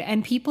forward.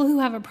 And people who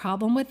have a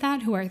problem with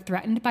that, who are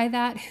threatened by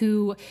that,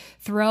 who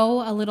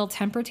throw a little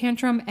temper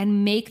tantrum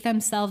and make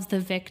themselves the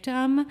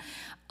victim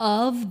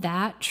of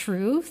that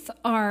truth,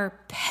 are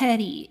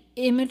petty,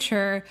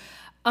 immature,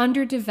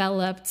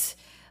 underdeveloped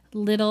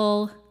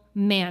little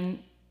man.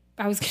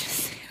 I was going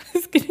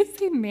to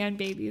say man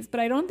babies, but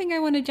I don't think I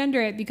want to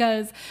gender it,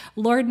 because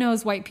Lord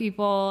knows white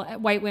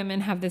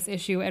women have this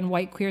issue, and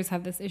white queers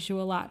have this issue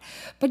a lot.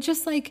 But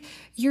just like,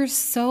 you're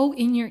so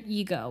in your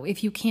ego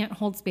if you can't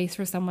hold space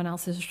for someone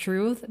else's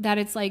truth, that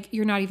it's like,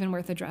 you're not even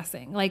worth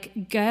addressing.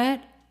 Like,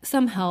 get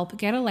some help,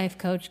 get a life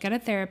coach, get a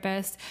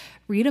therapist,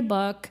 read a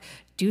book,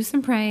 do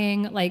some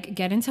praying, like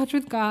get in touch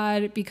with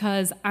God,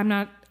 because I'm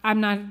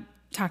not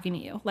talking to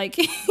you. Like,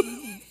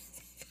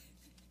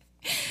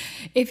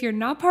 if you're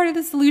not part of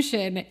the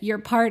solution, you're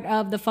part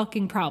of the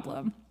fucking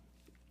problem.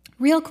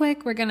 Real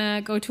quick, we're going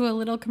to go to a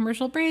little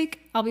commercial break.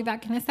 I'll be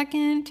back in a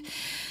second.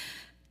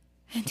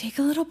 And take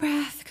a little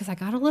breath, because I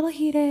got a little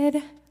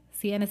heated.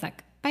 See you in a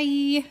sec.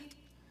 Bye.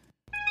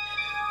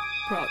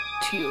 Brought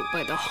to you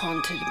by the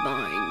haunted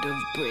mind of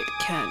Britt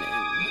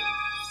Cannon.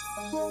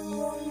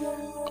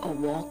 A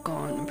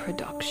walk-on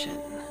production.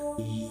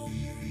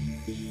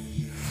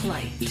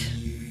 Flight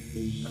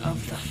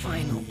of the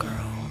Final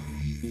Girl.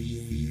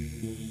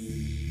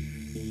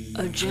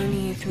 A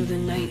journey through the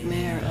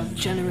nightmare of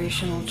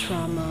generational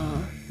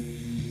trauma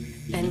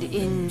and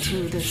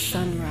into the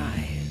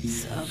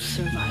sunrise of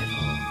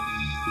survival.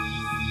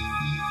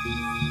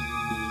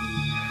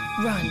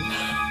 Run,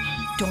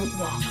 don't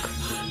walk.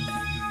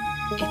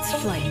 It's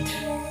Flight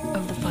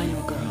of the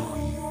Final Girl.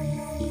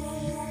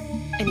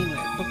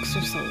 Anywhere books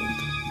are sold.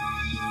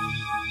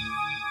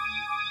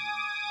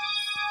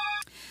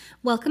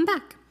 Welcome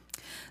back.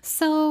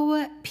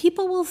 So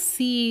people will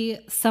see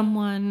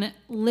someone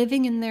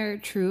living in their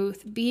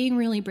truth, being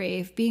really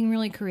brave, being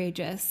really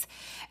courageous,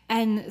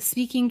 and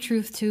speaking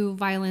truth to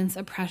violence,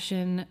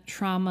 oppression,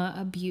 trauma,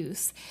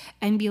 abuse,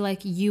 and be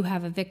like, you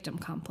have a victim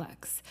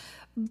complex.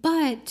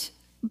 But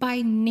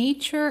by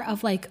nature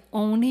of like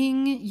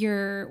owning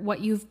what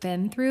you've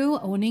been through,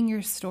 owning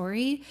your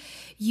story,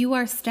 you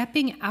are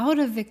stepping out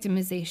of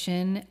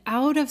victimization,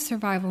 out of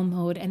survival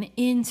mode, and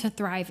into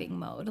thriving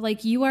mode.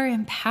 Like, you are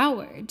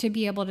empowered to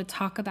be able to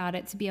talk about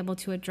it, to be able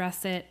to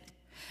address it,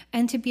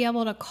 and to be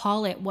able to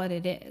call it what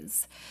it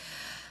is.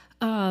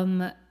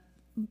 A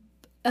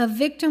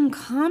victim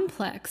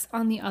complex,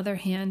 on the other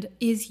hand,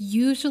 is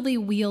usually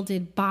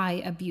wielded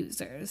by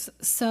abusers.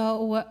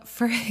 So,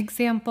 for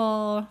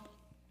example,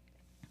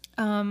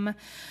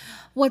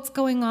 what's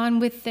going on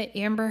with the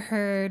Amber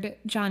Heard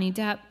Johnny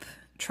Depp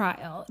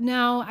trial.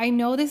 Now, I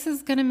know this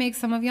is going to make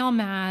some of y'all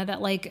mad.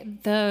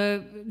 Like,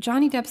 the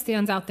Johnny Depp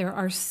stands out there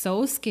are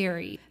so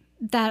scary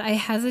that I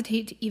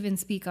hesitate to even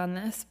speak on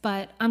this,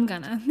 but I'm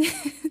gonna.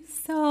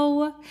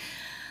 So,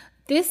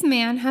 this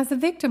man has a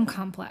victim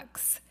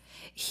complex.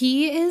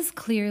 He is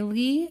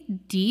clearly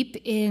deep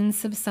in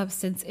some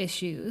substance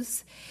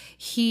issues.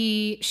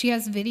 She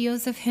has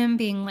videos of him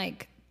being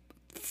like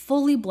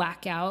fully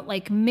blackout,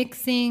 like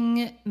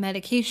mixing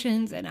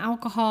medications and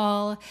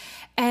alcohol,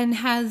 and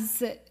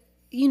has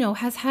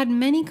had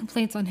many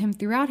complaints on him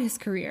throughout his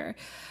career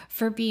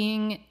for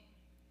being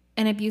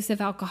an abusive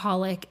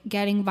alcoholic,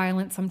 getting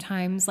violent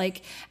sometimes,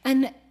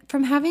 and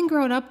from having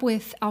grown up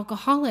with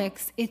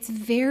alcoholics,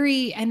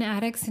 and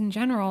addicts in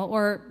general,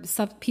 or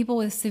people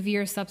with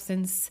severe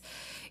substance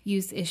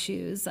use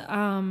issues,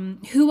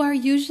 who are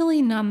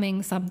usually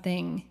numbing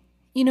something.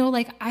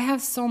 I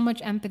have so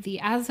much empathy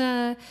as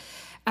a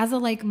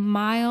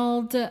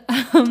mild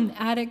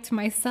addict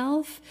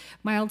myself,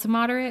 mild to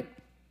moderate,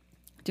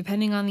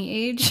 depending on the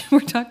age we're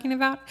talking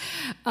about.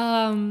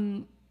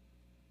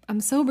 I'm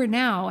sober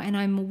now, and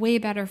I'm way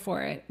better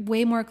for it,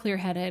 way more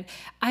clear-headed.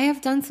 I have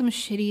done some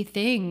shitty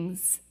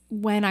things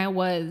when I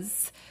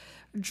was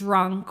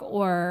drunk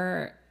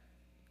or,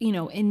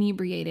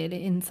 inebriated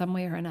in some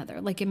way or another.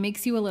 Like, it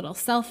makes you a little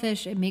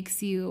selfish. It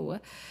makes you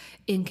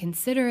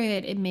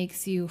inconsiderate. It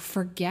makes you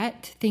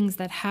forget things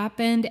that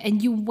happened,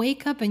 and you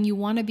wake up and you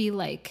want to be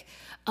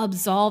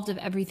absolved of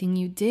everything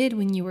you did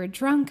when you were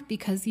drunk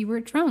because you were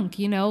drunk,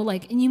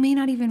 and you may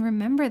not even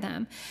remember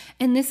them.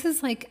 And this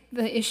is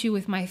the issue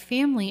with my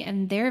family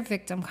and their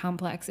victim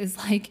complex is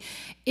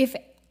if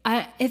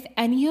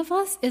any of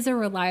us is a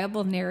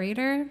reliable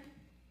narrator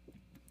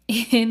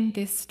in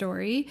this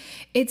story,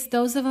 it's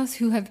those of us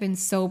who have been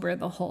sober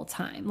the whole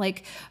time.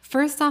 Like,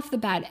 first off the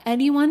bat,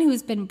 anyone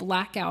who's been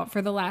blackout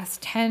for the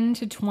last 10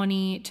 to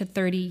 20 to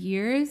 30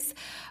 years,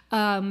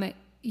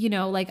 you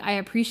know, like, I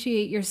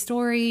appreciate your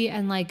story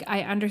and like,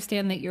 I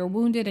understand that you're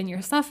wounded and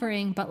you're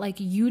suffering, but like,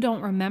 you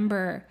don't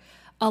remember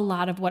a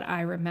lot of what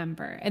I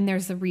remember. And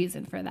there's a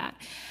reason for that.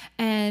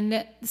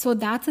 And so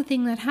that's a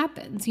thing that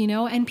happens, you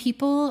know, and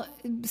people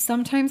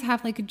sometimes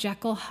have like a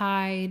Jekyll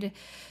Hyde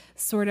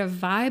sort of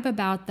vibe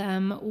about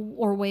them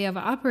or way of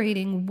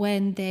operating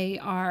when they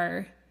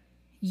are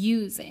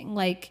using.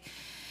 Like,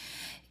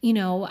 you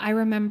know, I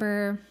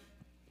remember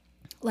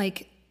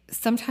like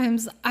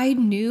sometimes I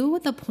knew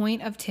the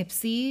point of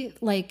tipsy,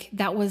 like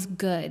that was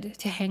good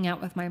to hang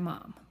out with my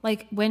mom.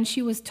 Like when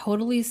she was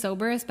totally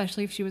sober,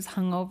 especially if she was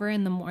hungover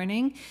in the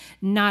morning,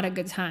 not a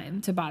good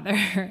time to bother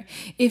her.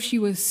 If she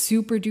was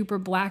super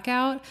duper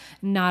blackout,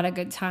 not a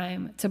good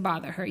time to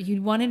bother her.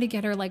 You wanted to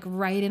get her like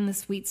right in the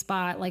sweet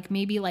spot, like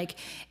maybe like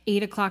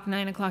 8 o'clock,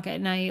 9 o'clock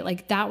at night.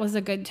 Like that was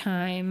a good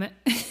time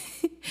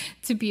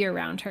to be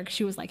around her. 'Cause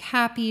she was like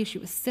happy. She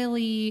was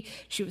silly.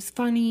 She was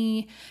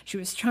funny. She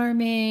was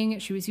charming.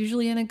 She was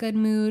usually in a good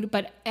mood.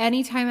 But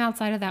anytime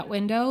outside of that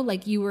window,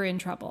 like you were in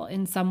trouble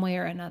in some way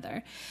or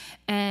another.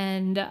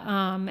 And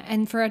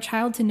for a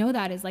child to know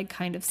that is like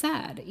kind of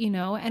sad, you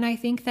know? And I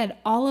think that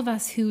all of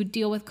us who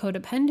deal with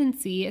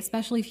codependency,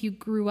 especially if you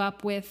grew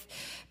up with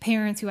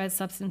parents who had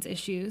substance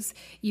issues,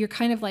 you're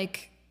kind of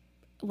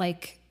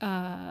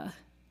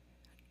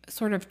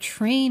sort of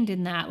trained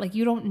in that. Like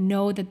you don't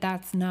know that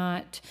that's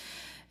not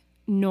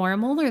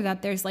normal or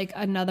that there's like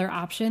another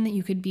option that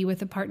you could be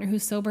with a partner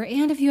who's sober.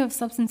 And if you have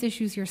substance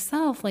issues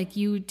yourself, like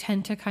you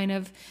tend to kind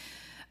of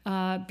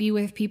be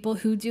with people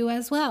who do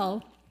as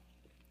well.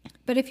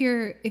 But if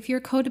you're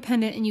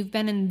codependent and you've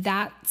been in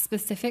that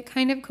specific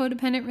kind of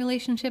codependent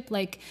relationship,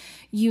 like,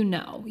 you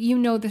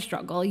know the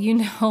struggle, you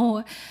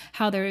know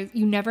how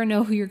you never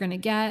know who you're going to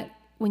get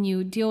when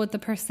you deal with the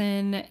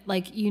person.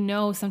 Like, you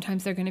know,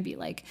 sometimes they're going to be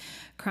like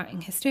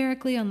crying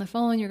hysterically on the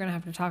phone. You're going to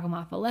have to talk them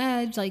off a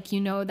ledge. Like,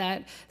 you know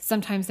that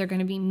sometimes they're going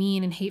to be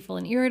mean and hateful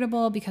and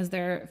irritable because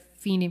they're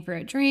fiending for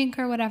a drink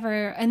or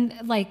whatever. And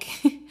like,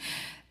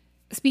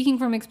 speaking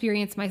from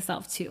experience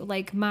myself too,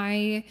 like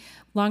my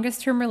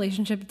longest term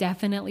relationship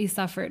definitely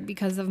suffered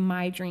because of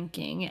my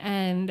drinking.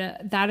 And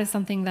that is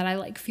something that I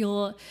like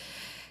feel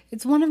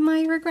it's one of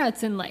my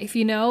regrets in life.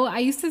 You know, I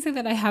used to say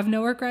that I have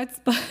no regrets,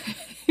 but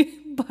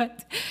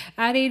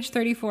at age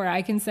 34,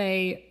 I can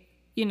say,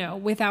 you know,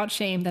 without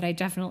shame that I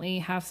definitely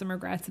have some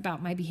regrets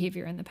about my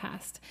behavior in the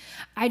past.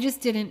 I just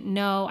didn't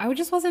know. I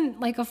just wasn't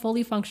like a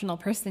fully functional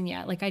person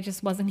yet. Like I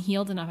just wasn't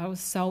healed enough. I was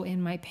so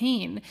in my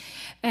pain.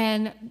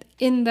 And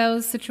in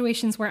those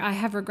situations where I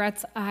have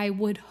regrets, I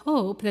would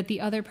hope that the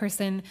other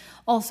person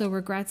also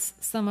regrets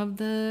some of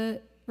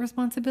the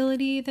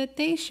responsibility that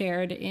they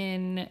shared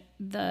in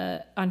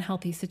the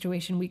unhealthy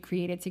situation we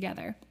created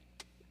together.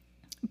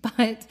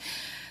 But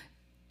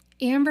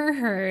Amber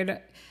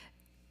Heard,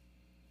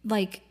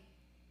 like,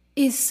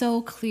 is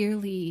so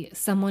clearly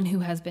someone who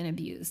has been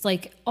abused.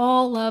 Like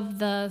all of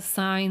the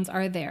signs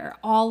are there.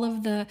 All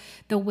of the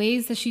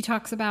ways that she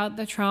talks about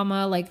the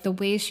trauma, like the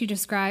ways she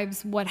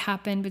describes what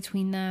happened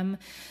between them,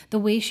 the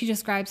way she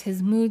describes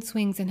his mood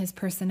swings and his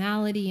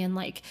personality and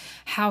like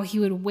how he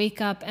would wake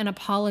up and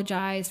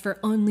apologize for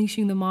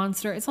unleashing the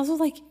monster. It's also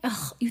like,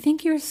 ugh, you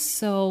think you're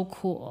so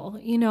cool.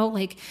 You know,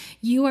 like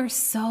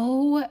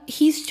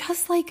he's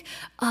just like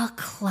a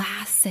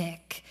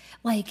classic,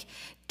 like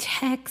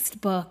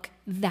textbook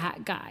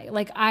that guy.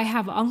 Like I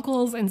have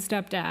uncles and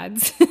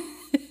stepdads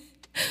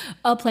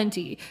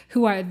aplenty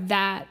who are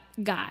that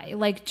guy.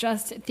 Like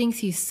just thinks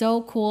he's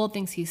so cool,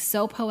 thinks he's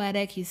so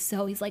poetic, he's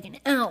like an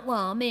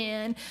outlaw,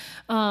 man.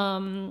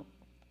 And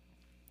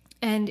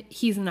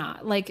he's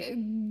not. Like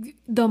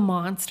the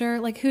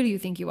monster, like who do you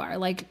think you are?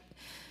 Like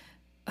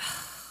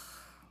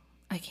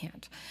I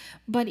can't.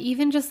 But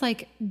even just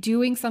like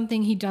doing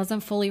something he doesn't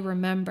fully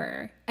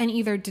remember and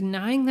either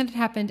denying that it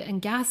happened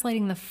and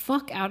gaslighting the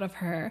fuck out of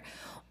her,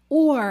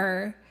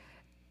 or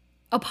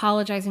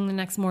apologizing the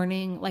next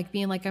morning, like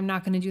being like, I'm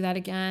not going to do that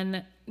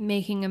again,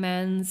 making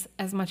amends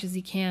as much as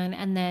he can,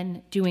 and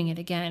then doing it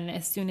again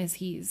as soon as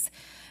he's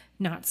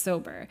not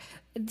sober.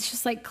 It's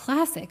just like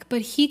classic.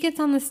 But he gets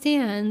on the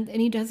stand and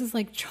he does this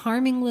like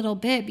charming little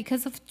bit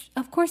because of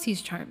course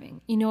he's charming.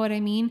 You know what I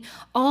mean?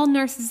 All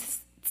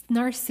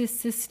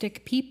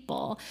narcissistic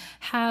people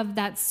have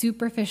that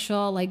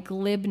superficial like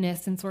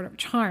glibness and sort of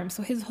charm.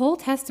 So his whole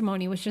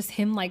testimony was just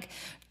him like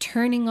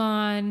turning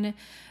on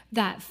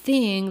that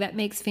thing that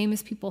makes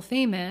famous people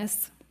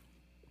famous.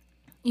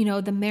 You know,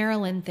 the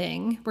Marilyn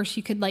thing where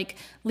she could like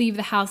leave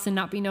the house and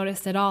not be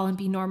noticed at all and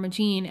be Norma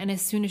Jean. And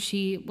as soon as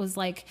she was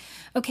like,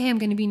 okay, I'm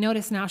going to be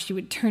noticed now, she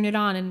would turn it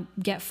on and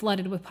get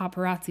flooded with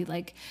paparazzi.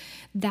 Like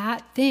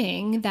that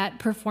thing that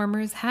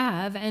performers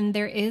have. And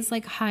there is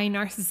like high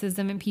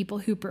narcissism in people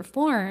who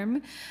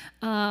perform.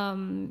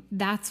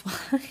 That's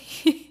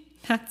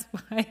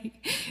why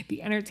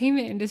the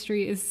entertainment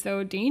industry is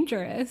so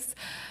dangerous.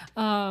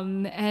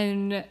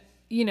 And,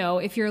 you know,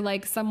 if you're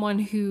like someone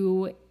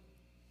who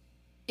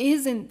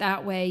isn't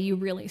that way, you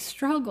really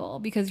struggle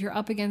because you're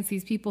up against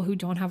these people who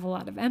don't have a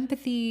lot of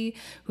empathy,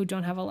 who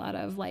don't have a lot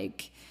of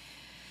like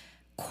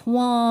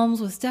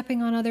qualms with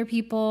stepping on other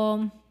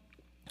people,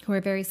 who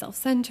are very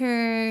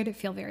self-centered,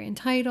 feel very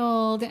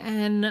entitled.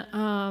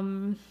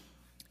 And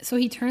so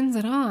he turns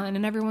it on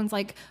and everyone's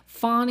like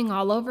fawning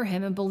all over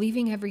him and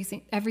believing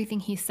everything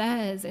he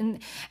says. And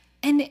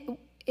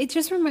it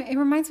just it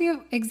reminds me of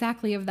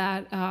exactly of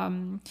that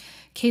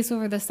case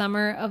over the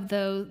summer of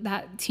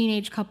that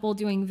teenage couple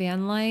doing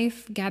van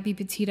life, Gabby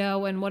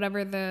Petito and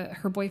whatever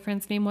her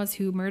boyfriend's name was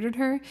who murdered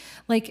her.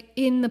 Like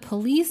in the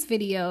police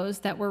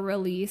videos that were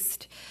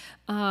released,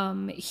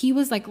 he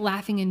was like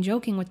laughing and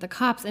joking with the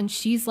cops, and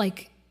she's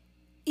like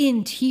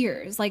in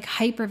tears, like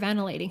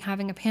hyperventilating,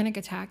 having a panic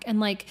attack. And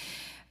like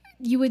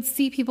you would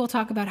see people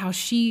talk about how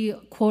she,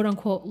 quote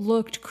unquote,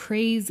 looked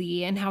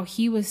crazy and how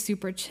he was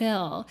super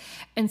chill.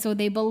 And so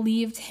they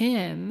believed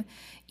him,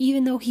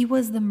 even though he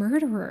was the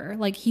murderer,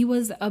 like he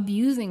was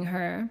abusing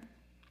her.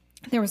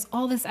 There was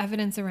all this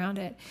evidence around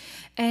it.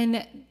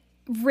 And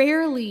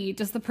rarely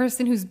does the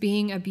person who's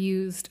being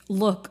abused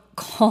look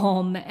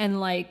calm,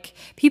 and like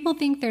people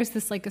think there's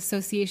this like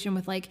association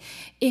with like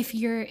if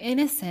you're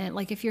innocent,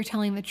 like if you're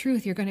telling the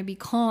truth, you're going to be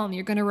calm,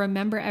 you're going to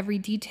remember every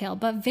detail.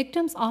 But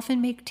victims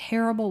often make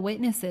terrible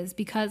witnesses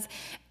because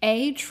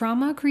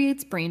trauma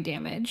creates brain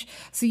damage,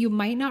 so you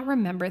might not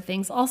remember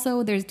things.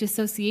 Also, there's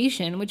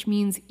dissociation, which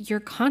means your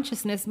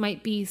consciousness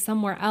might be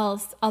somewhere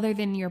else other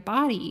than your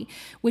body,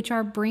 which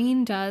our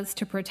brain does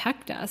to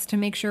protect us, to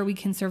make sure we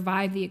can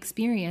survive the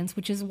experience,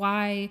 which is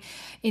why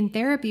in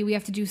therapy we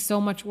have to do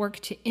so much work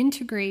to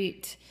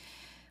integrate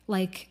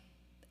like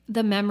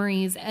the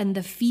memories and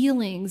the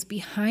feelings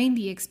behind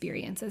the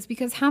experiences.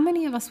 Because how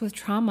many of us with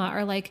trauma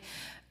are like,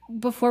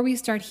 before we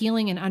start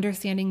healing and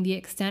understanding the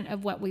extent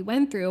of what we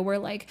went through, we're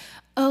like,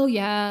 oh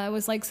yeah, I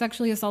was like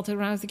sexually assaulted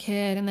when I was a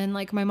kid, and then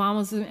like my mom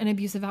was an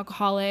abusive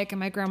alcoholic, and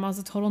my grandma was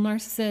a total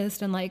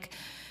narcissist, and like,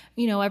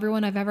 you know,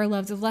 everyone I've ever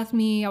loved has left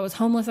me. I was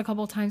homeless a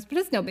couple of times, but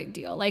it's no big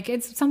deal. Like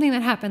it's something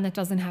that happened that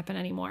doesn't happen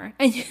anymore.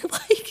 And you're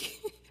like,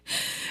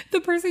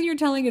 the person you're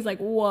telling is like,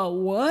 whoa,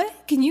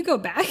 what? Can you go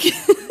back?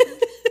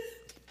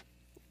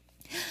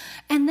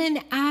 And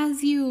then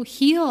as you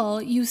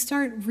heal, you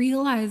start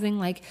realizing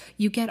like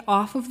you get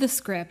off of the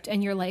script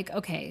and you're like,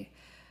 okay,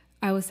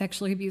 I was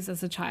sexually abused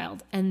as a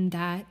child, and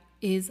that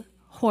is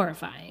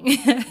horrifying.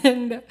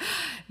 And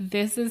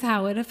this is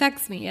how it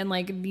affects me. And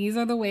like, these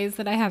are the ways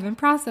that I haven't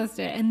processed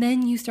it. And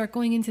then you start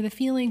going into the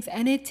feelings,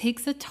 and it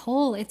takes a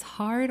toll. It's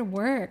hard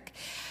work.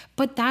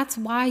 But that's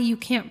why you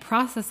can't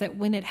process it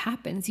when it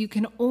happens. You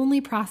can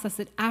only process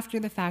it after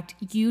the fact,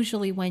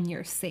 usually when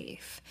you're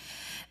safe.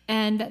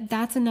 And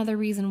that's another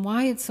reason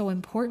why it's so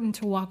important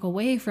to walk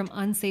away from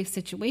unsafe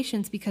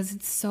situations, because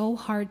it's so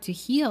hard to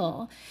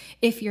heal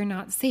if you're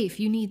not safe.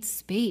 You need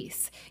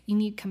space. You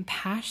need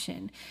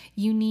compassion.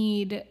 You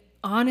need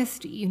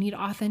honesty. You need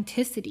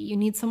authenticity. You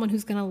need someone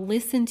who's going to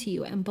listen to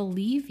you and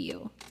believe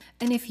you.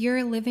 And if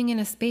you're living in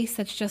a space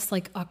that's just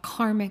like a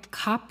karmic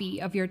copy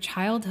of your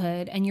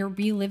childhood and you're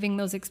reliving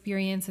those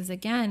experiences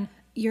again,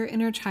 your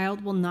inner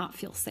child will not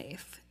feel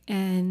safe.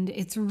 And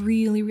it's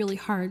really, really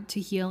hard to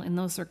heal in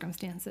those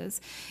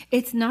circumstances.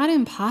 It's not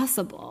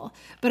impossible,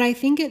 but I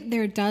think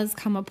there does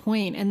come a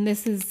point, and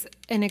this is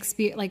an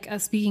experience, like a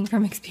speaking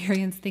from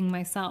experience thing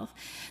myself.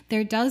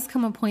 There does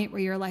come a point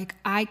where you're like,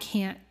 I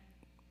can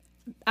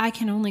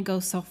only go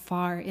so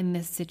far in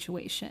this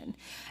situation,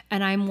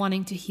 and I'm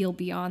wanting to heal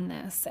beyond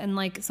this. And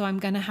like, so I'm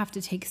going to have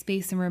to take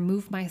space and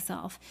remove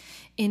myself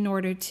in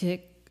order to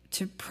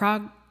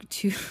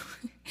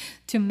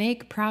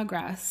make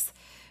progress,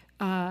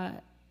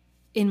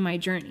 in my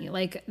journey.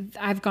 Like,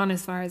 I've gone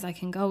as far as I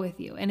can go with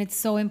you. And it's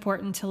so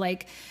important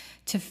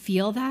to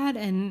feel that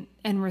and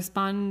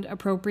respond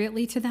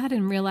appropriately to that,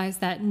 and realize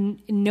that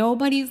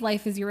nobody's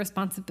life is your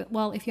responsibility.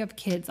 Well, if you have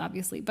kids,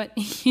 obviously, but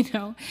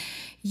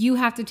you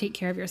have to take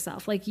care of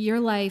yourself. Like,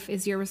 your life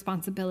is your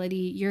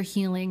responsibility. Your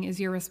healing is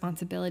your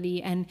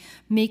responsibility, and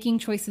making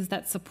choices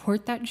that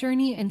support that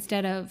journey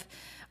instead of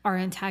are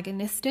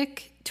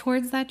antagonistic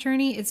towards that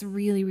journey is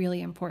really,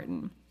 really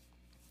important.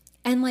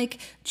 And like,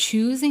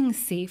 choosing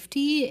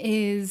safety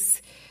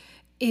is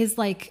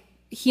like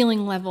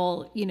healing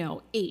level,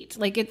 8.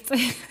 Like, it's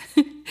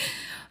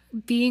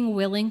being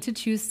willing to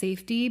choose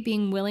safety,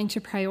 being willing to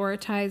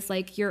prioritize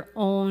like your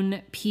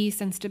own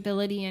peace and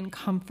stability and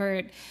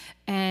comfort,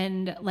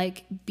 and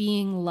like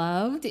being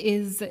loved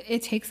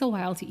it takes a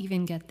while to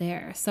even get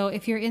there. So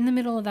if you're in the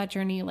middle of that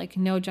journey, like,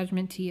 no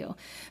judgment to you,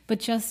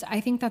 but just,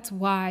 I think that's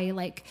why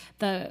like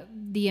the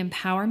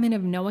empowerment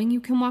of knowing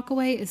you can walk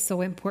away is so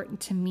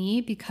important to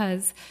me,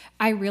 because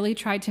I really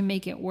tried to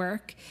make it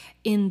work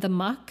in the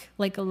muck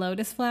like a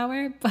lotus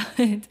flower,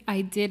 but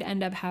I did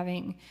end up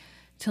having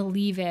to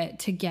leave it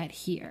to get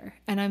here.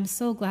 And I'm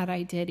so glad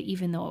I did,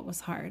 even though it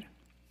was hard.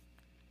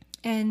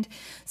 And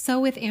so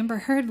with Amber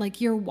Heard,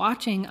 like, you're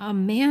watching a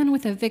man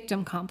with a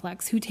victim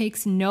complex who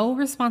takes no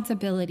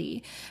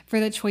responsibility for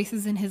the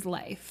choices in his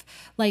life.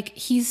 Like,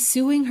 he's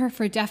suing her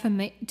for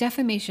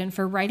defamation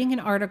for writing an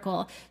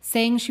article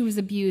saying she was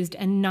abused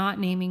and not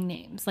naming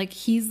names. Like,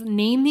 he's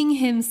naming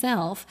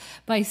himself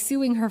by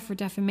suing her for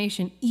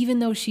defamation, even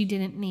though she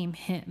didn't name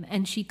him,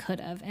 and she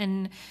could have.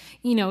 And,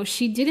 you know,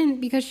 she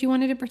didn't because she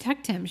wanted to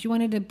protect him. She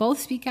wanted to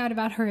both speak out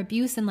about her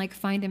abuse and like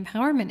find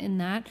empowerment in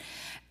that.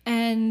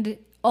 And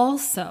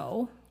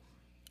also,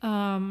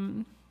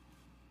 you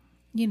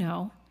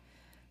know,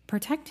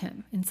 protect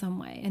him in some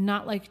way and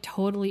not like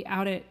totally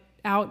out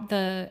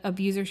the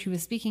abuser she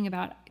was speaking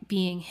about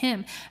being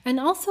him. And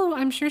also,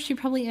 I'm sure she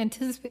probably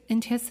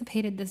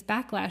anticipated this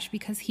backlash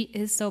because he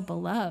is so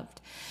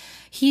beloved.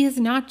 He is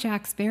not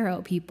Jack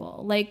Sparrow,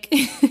 people. Like,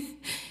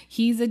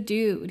 he's a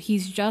dude.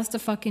 He's just a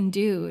fucking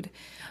dude.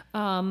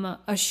 A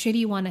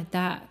shitty one at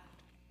that.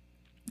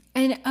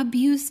 And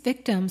abuse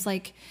victims,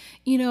 like,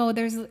 you know,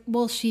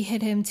 she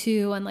hit him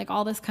too, and like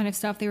all this kind of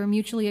stuff. They were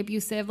mutually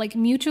abusive. Like,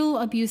 mutual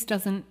abuse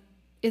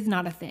is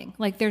not a thing.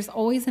 Like, there's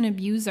always an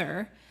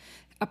abuser,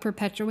 a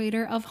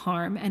perpetuator of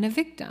harm, and a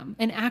victim,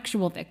 an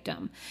actual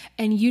victim.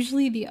 And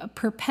usually the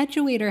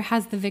perpetuator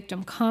has the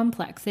victim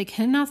complex. They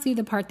cannot see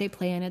the part they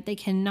play in it. They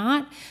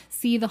cannot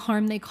see the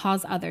harm they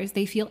cause others.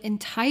 They feel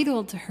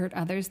entitled to hurt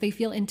others. They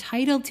feel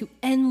entitled to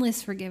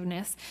endless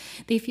forgiveness.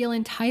 They feel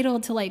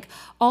entitled to like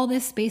all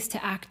this space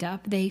to act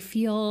up. They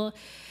feel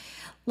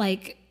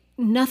like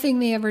nothing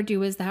they ever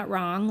do is that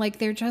wrong. Like,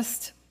 they're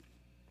just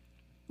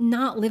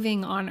not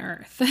living on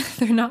earth.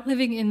 They're not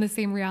living in the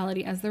same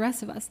reality as the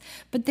rest of us.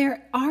 But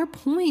there are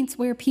points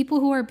where people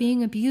who are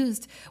being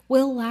abused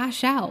will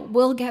lash out,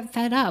 will get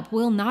fed up,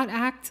 will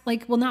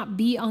not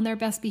be on their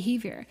best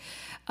behavior.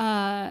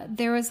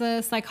 There was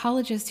a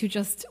psychologist who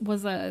just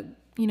was a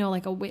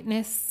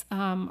witness,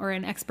 or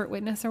an expert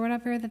witness or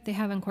whatever that they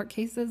have in court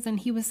cases. And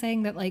he was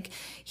saying that like,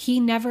 he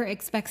never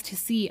expects to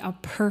see a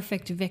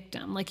perfect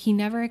victim. Like, he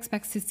never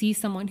expects to see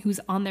someone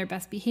who's on their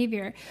best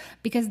behavior,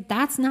 because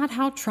that's not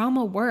how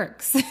trauma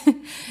works.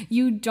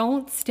 You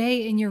don't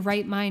stay in your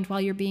right mind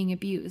while you're being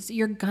abused.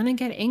 You're gonna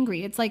get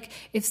angry. It's like,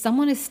 if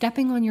someone is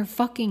stepping on your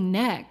fucking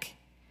neck,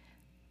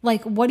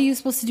 like, what are you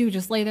supposed to do?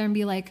 Just lay there and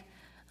be like,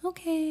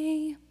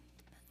 okay,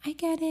 I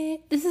get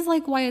it. This is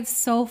like why it's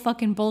so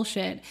fucking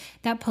bullshit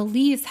that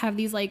police have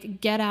these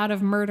like get out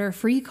of murder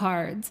free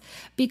cards,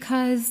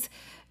 because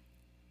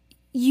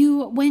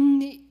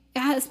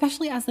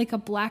especially as like a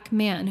black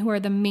man, who are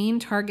the main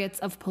targets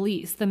of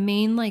police, the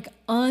main like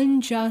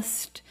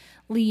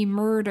unjustly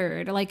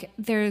murdered, like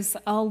there's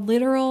a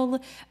literal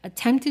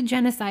attempted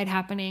genocide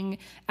happening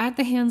at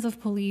the hands of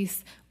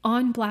police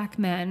on black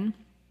men.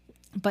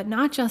 But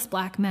not just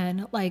black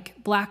men,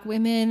 like black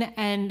women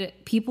and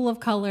people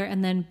of color.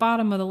 And then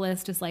bottom of the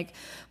list is like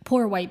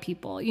poor white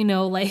people, you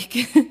know, like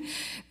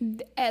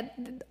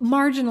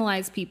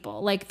marginalized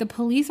people. Like, the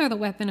police are the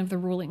weapon of the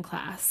ruling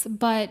class.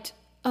 But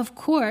of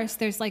course,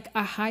 there's like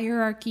a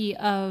hierarchy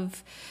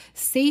of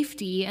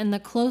safety, and the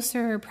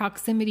closer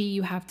proximity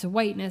you have to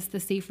whiteness, the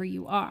safer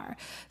you are.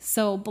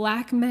 So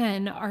black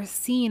men are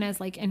seen as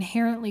like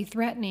inherently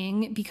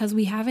threatening because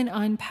we haven't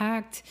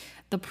unpacked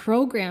the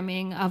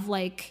programming of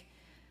like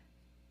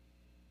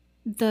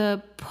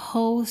the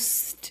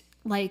post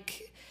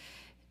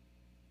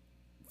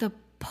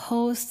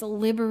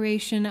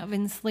liberation of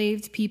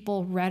enslaved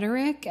people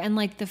rhetoric, and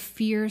like the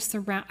fear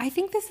surround. I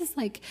think this is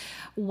like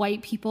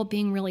white people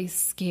being really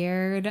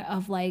scared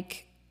of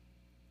like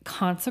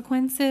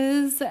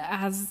consequences,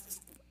 as,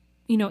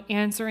 you know,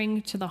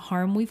 answering to the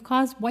harm we've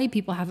caused. White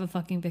people have a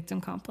fucking victim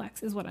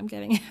complex, is what I'm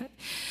getting at.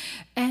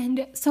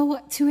 And so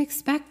to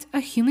expect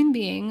a human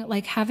being,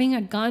 like having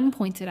a gun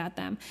pointed at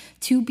them,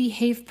 to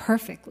behave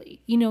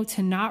perfectly, you know,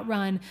 to not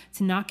run,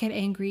 to not get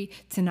angry,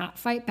 to not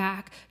fight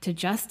back, to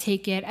just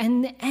take it.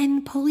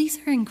 And police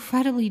are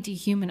incredibly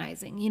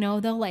dehumanizing. You know,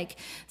 they'll like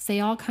say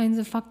all kinds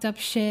of fucked up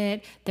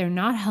shit. They're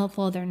not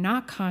helpful. They're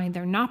not kind.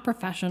 They're not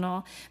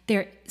professional.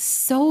 They're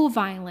so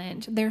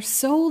violent. They're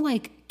so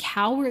like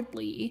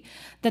cowardly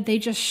that they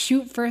just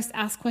shoot first,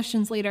 ask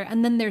questions later,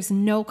 and then there's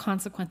no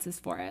consequences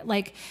for it.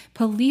 Like,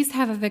 police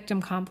have a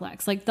victim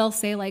complex. Like, they'll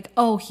say like,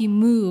 oh, he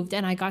moved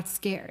and I got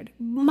scared.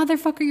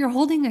 Motherfucker, you're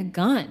holding a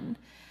gun.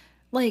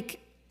 Like,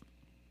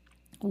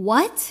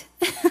 what?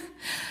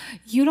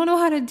 You don't know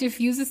how to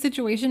diffuse a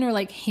situation or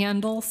like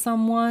handle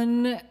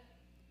someone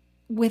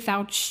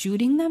without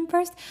shooting them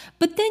first?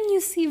 But then you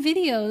see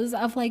videos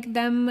of like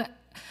them,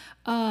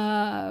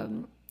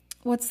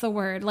 what's the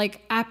word?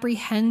 Like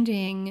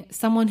apprehending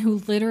someone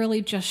who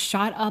literally just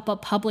shot up a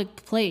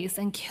public place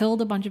and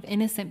killed a bunch of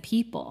innocent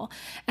people.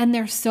 And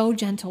they're so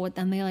gentle with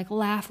them. They like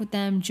laugh with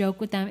them, joke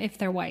with them if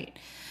they're white.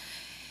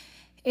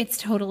 It's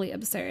totally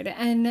absurd.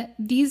 And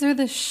these are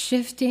the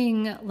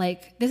shifting,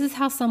 like, this is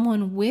how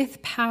someone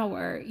with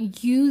power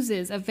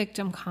uses a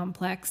victim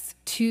complex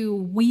to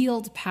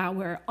wield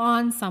power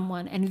on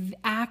someone and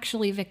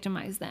actually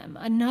victimize them.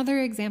 Another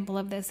example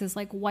of this is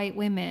like white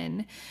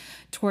women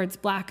towards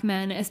black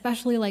men,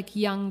 especially like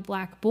young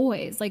black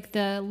boys. Like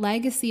the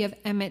legacy of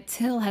Emmett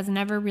Till has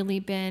never really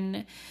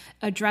been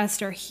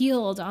addressed or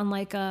healed on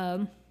like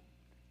a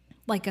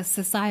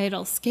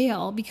societal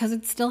scale, because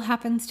it still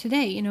happens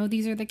today. You know,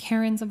 these are the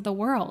Karens of the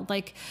world,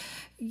 like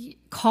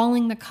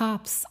calling the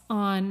cops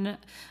on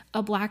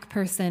a black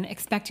person,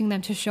 expecting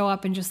them to show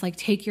up and just like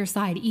take your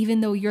side,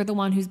 even though you're the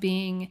one who's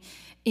being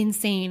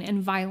insane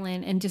and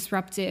violent and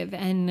disruptive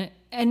and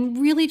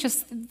really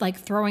just like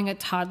throwing a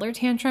toddler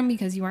tantrum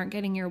because you aren't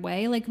getting your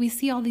way. Like we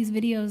see all these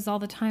videos all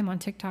the time on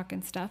TikTok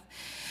and stuff.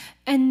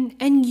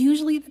 And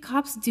usually the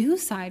cops do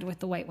side with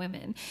the white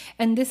women.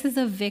 And this is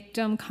a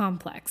victim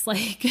complex.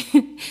 Like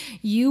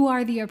you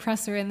are the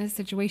oppressor in this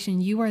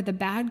situation. You are the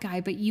bad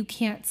guy, but you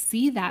can't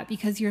see that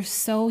because you're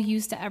so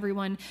used to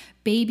everyone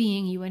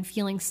babying you and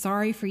feeling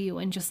sorry for you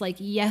and just like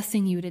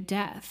yesing you to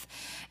death.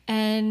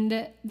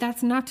 And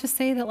that's not to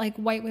say that like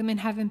white women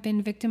haven't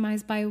been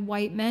victimized by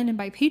white men and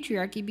by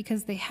patriarchy,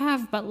 because they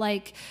have, but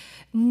like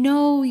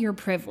know your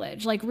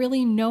privilege, like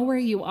really know where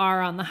you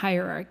are on the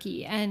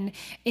hierarchy. And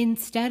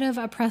instead of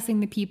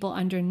oppressing the people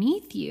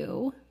underneath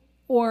you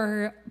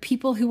or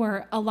people who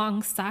are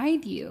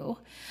alongside you,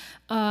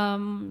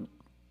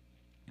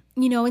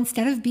 you know,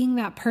 instead of being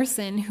that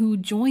person who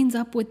joins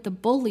up with the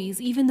bullies,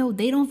 even though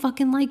they don't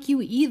fucking like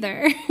you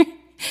either,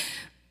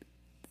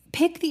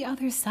 pick the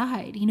other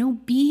side, you know,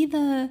 be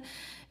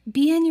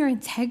in your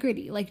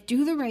integrity, like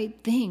do the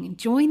right thing,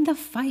 join the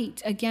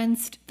fight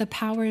against the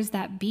powers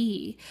that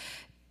be,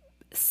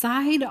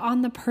 side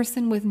on the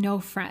person with no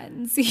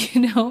friends,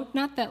 you know,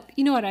 not that,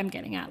 you know what I'm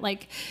getting at.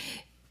 Like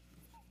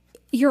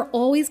you're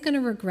always going to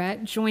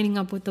regret joining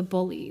up with the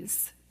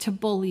bullies to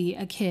bully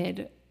a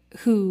kid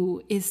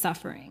who is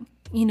suffering,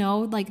 you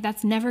know, like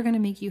that's never going to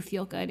make you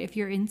feel good. If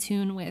you're in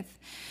tune with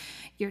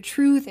your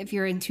truth, if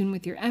you're in tune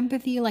with your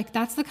empathy, like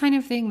that's the kind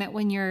of thing that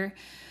when you're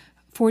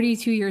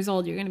 42 years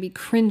old, you're going to be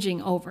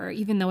cringing over,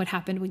 even though it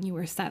happened when you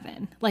were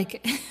 7.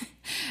 Like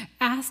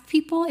ask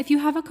people, if you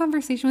have a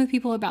conversation with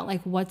people about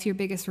like, what's your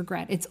biggest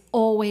regret? It's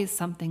always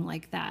something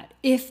like that.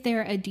 If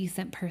they're a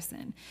decent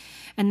person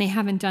and they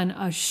haven't done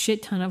a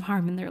shit ton of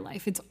harm in their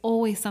life, it's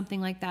always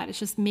something like that. It's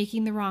just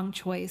making the wrong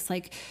choice,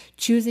 like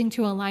choosing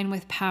to align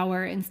with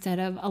power instead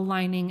of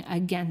aligning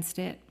against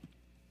it.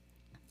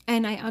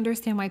 And I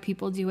understand why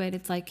people do it.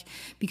 It's like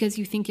because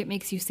you think it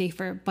makes you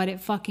safer, but it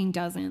fucking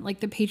doesn't.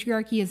 Like the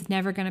patriarchy is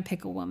never going to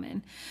pick a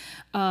woman.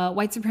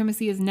 White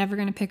supremacy is never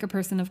going to pick a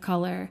person of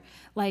color.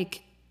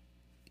 Like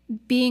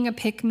being a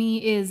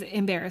pick-me is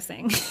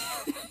embarrassing.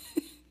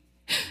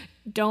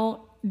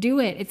 Don't do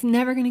it. It's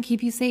never going to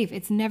keep you safe.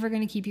 It's never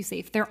going to keep you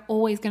safe. They're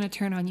always going to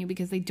turn on you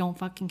because they don't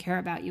fucking care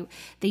about you.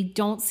 They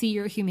don't see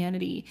your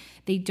humanity.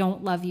 They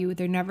don't love you.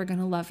 They're never going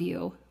to love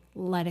you.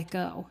 Let it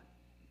go.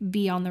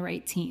 Be on the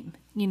right team,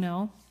 you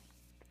know?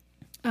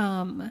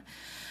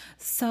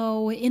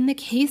 So in the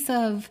case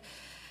of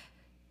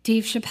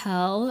Dave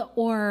Chappelle,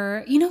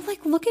 or, you know,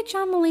 like look at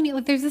John Mulaney.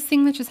 Like there's this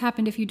thing that just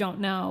happened, if you don't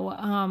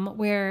know,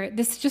 where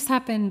this just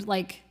happened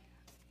like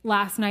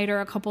last night or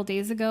a couple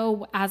days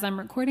ago as I'm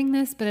recording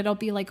this, but it'll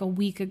be like a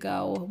week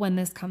ago when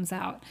this comes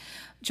out.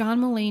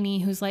 John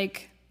Mulaney, who's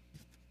like,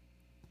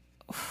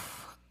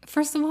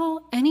 first of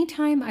all,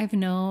 anytime I've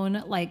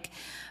known like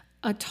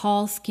a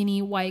tall, skinny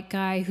white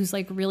guy who's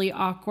like really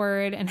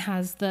awkward and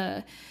has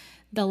the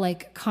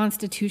like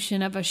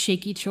constitution of a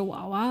shaky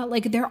chihuahua,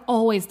 like they're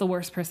always the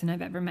worst person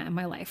I've ever met in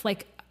my life.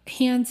 Like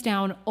hands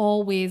down,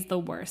 always the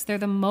worst. They're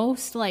the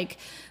most like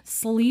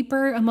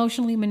sleeper,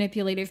 emotionally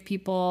manipulative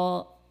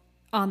people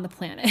on the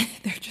planet.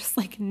 They're just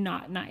like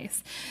not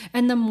nice.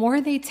 And the more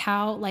they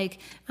tout like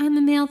I'm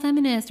a male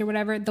feminist or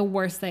whatever, the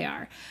worse they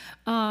are.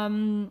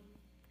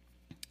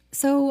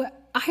 So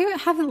I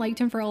haven't liked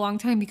him for a long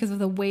time because of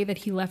the way that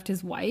he left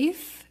his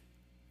wife.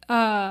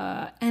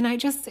 And I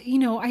just, you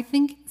know, I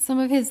think some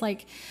of his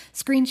like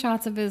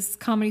screenshots of his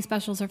comedy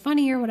specials are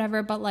funny or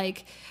whatever, but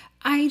like,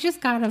 I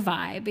just got a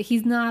vibe.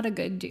 He's not a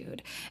good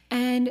dude.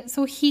 And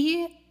so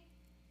his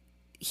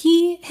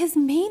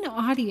main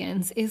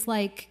audience is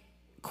like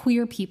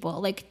queer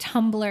people, like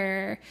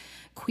Tumblr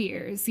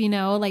queers, you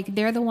know, like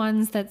they're the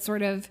ones that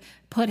sort of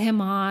put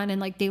him on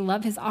and like they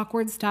love his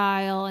awkward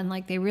style and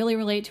like they really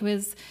relate to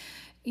his,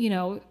 you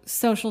know,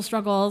 social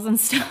struggles and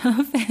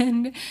stuff.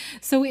 And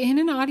so in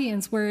an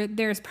audience where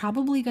there's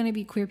probably going to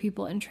be queer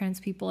people and trans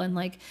people and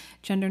like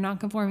gender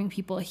nonconforming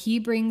people, he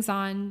brings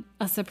on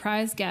a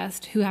surprise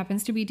guest who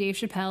happens to be Dave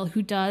Chappelle,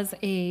 who does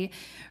a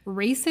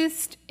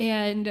racist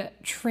and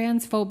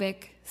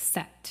transphobic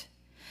set.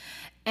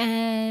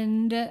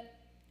 And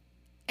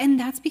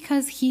that's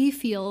because he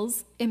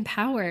feels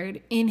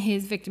empowered in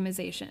his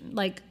victimization.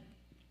 Like,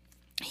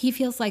 he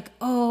feels like,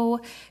 oh,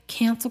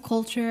 cancel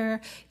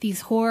culture, these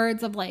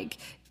hordes of like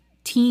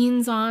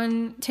teens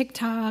on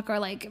TikTok are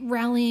like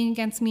rallying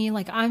against me,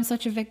 like I'm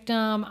such a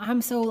victim,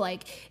 I'm so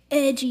like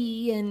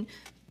edgy, and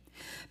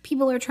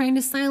people are trying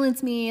to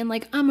silence me, and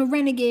like I'm a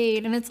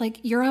renegade. And it's like,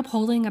 you're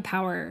upholding a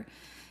power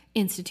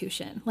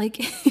institution.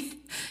 Like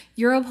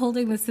you're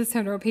upholding the cis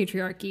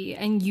heteropatriarchy,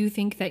 and you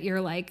think that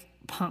you're like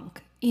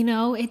punk, you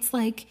know? It's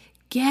like,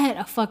 get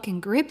a fucking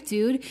grip,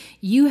 dude.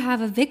 You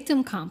have a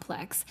victim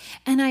complex.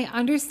 And I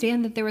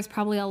understand that there was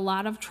probably a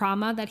lot of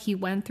trauma that he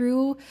went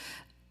through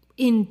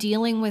in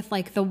dealing with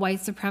like the white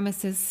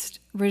supremacist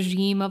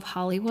regime of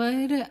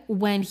Hollywood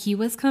when he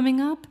was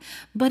coming up.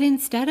 But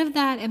instead of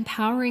that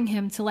empowering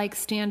him to like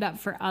stand up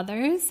for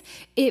others,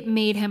 it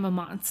made him a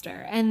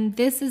monster. And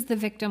this is the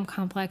victim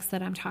complex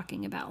that I'm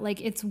talking about. Like,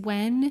 it's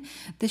when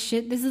this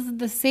is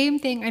the same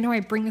thing. I know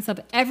I bring this up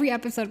every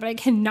episode, but I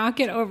cannot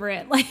get over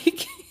it.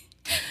 Like,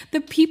 the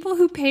people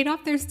who paid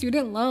off their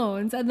student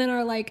loans and then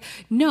are like,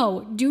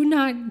 no, do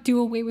not do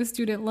away with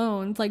student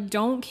loans. Like,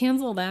 don't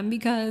cancel them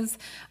because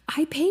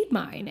I paid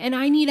mine and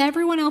I need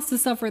everyone else to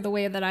suffer the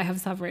way that I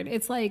have suffered.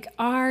 It's like,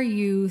 are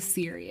you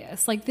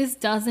serious? Like, this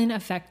doesn't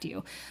affect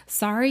you.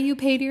 Sorry you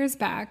paid yours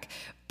back,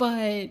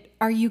 but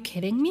are you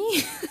kidding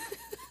me?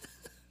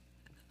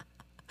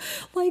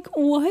 Like,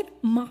 what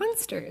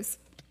monsters?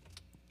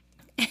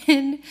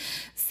 And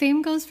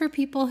same goes for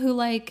people who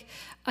like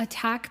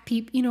attack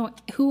people, you know,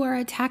 who are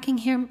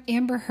attacking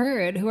Amber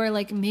Heard, who are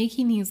like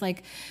making these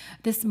like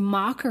this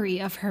mockery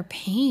of her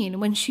pain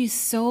when she's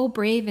so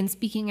brave and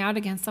speaking out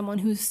against someone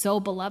who's so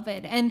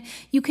beloved. And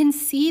you can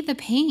see the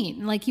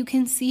pain, like you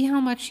can see how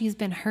much she's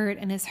been hurt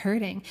and is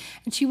hurting.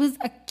 And she was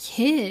a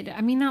kid.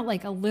 I mean, not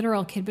like a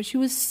literal kid, but she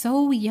was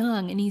so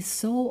young and he's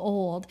so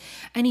old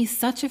and he's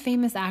such a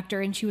famous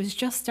actor and she was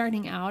just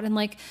starting out. And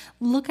like,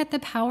 look at the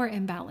power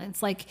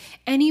imbalance. Like,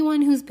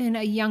 anyone who's been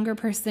a younger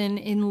person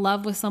in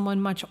love with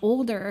someone much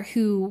older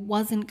who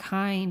wasn't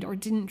kind or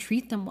didn't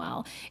treat them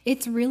well,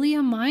 it's really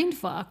a mind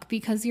fuck,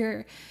 because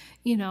your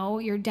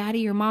daddy,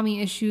 your mommy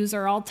issues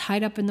are all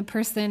tied up in the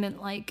person, and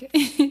like,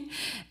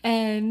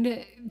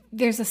 and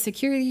there's a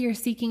security you're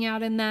seeking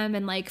out in them.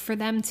 And like, for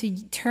them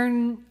to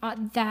turn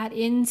that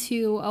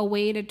into a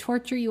way to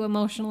torture you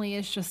emotionally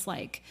is just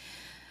like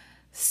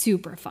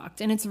super fucked.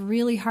 And it's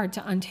really hard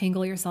to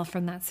untangle yourself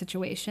from that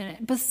situation.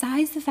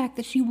 Besides the fact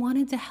that she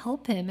wanted to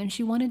help him and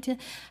she wanted to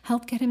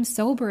help get him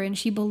sober, and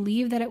she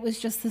believed that it was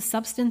just the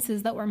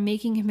substances that were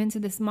making him into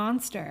this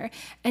monster.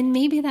 And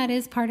maybe that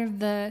is part of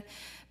the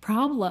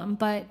problem,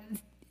 but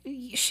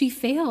she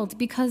failed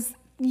because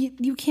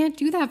you can't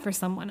do that for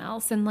someone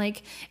else. And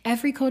like,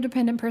 every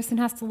codependent person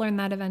has to learn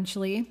that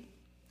eventually.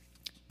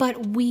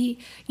 But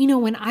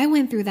when I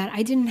went through that,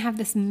 I didn't have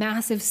this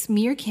massive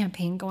smear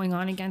campaign going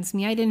on against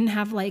me. I didn't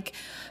have like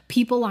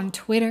people on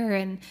Twitter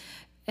and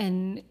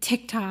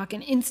TikTok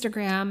and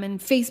Instagram and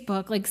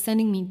Facebook like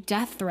sending me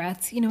death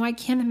threats. I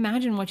can't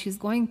imagine what she's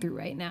going through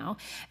right now.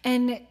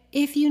 And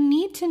if you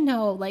need to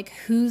know like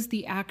who's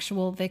the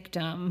actual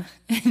victim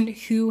and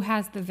who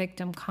has the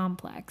victim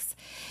complex,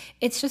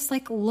 it's just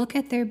like, look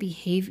at their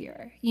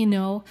behavior,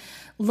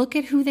 look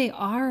at who they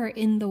are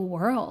in the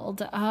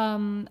world.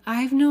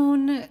 I've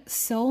known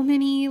so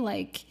many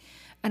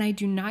and I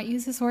do not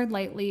use this word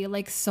lightly,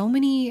 like so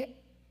many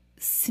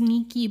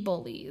sneaky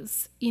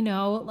bullies,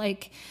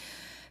 like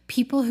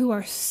people who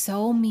are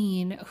so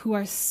mean, who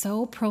are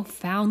so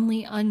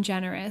profoundly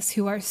ungenerous,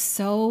 who are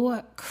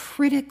so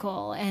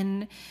critical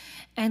and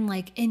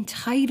like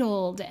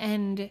entitled.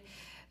 And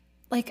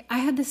like, I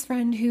had this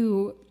friend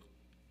who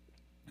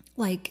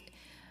like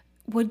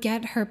would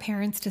get her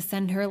parents to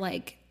send her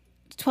like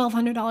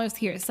 $1,200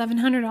 here,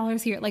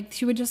 $700 here. Like,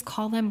 she would just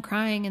call them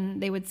crying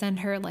and they would send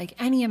her like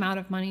any amount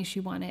of money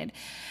she wanted.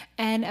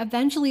 And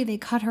eventually they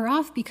cut her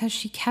off because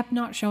she kept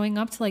not showing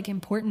up to like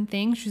important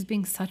things. She was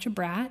being such a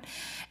brat.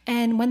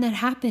 And when that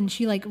happened,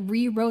 she like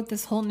rewrote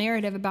this whole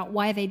narrative about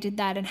why they did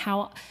that and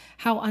how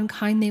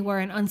unkind they were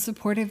and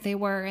unsupportive they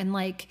were.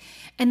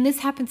 And this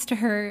happens to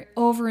her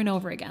over and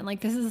over again.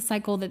 Like, this is a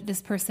cycle that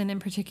this person in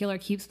particular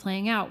keeps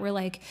playing out, where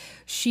like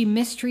she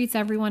mistreats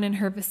everyone in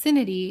her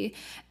vicinity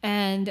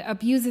and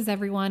abuses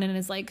everyone and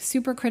is like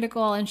super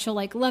critical, and she'll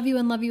like love you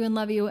and love you and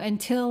love you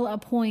until a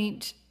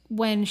point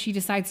when she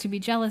decides to be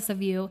jealous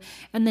of you,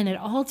 and then it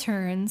all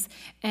turns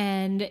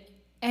and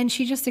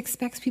she just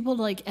expects people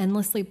to like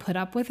endlessly put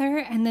up with her,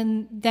 and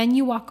then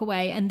you walk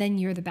away and then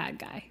you're the bad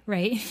guy,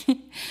 right?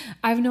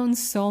 I've known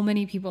so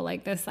many people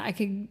like this. I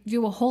could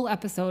do a whole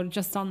episode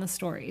just on the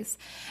stories.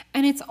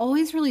 And it's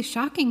always really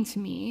shocking to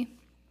me.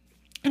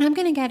 And I'm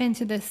going to get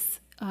into this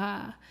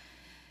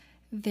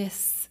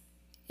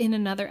in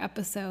another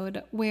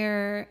episode,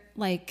 where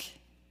like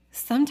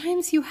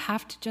sometimes you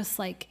have to just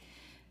like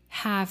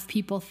have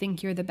people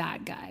think you're the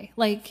bad guy.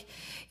 Like,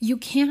 you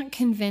can't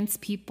convince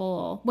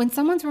people when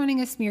someone's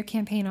running a smear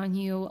campaign on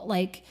you,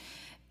 like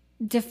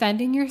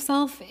defending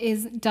yourself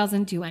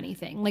doesn't do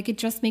anything. Like, it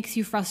just makes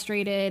you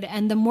frustrated.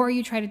 And the more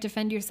you try to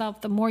defend yourself,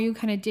 the more you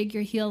kind of dig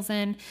your heels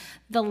in,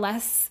 the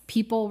less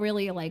people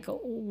really like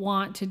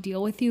want to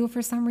deal with you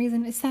for some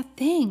reason. It's that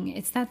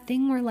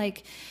thing where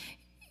like,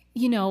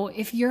 you know,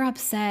 if you're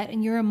upset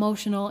and you're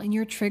emotional and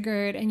you're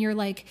triggered and you're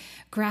like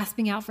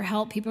grasping out for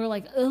help, people are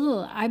like,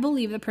 oh, I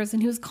believe the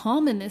person who's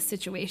calm in this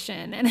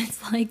situation. And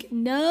it's like,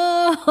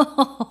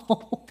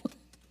 no.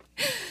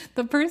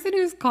 The person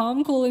who's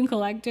calm, cool, and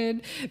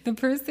collected, the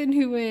person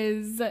who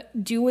is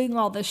doing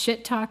all the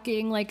shit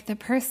talking, like the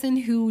person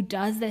who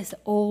does this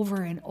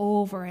over and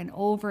over and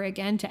over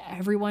again to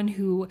everyone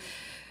who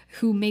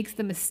makes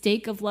the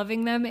mistake of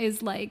loving them,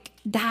 is like,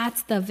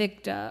 that's the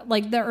victim,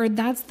 or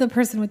that's the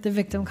person with the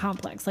victim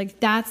complex. Like,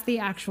 that's the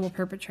actual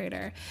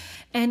perpetrator.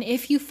 And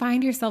if you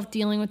find yourself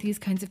dealing with these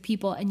kinds of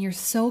people and you're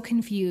so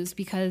confused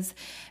because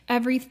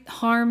every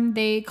harm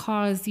they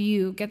cause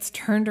you gets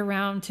turned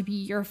around to be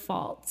your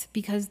fault,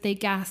 because they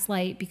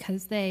gaslight,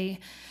 because they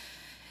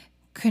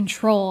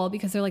control,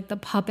 because they're like the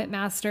puppet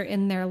master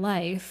in their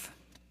life,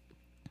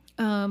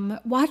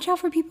 watch out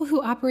for people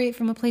who operate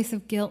from a place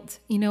of guilt.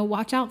 You know,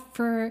 watch out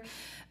for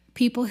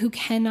people who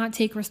cannot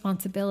take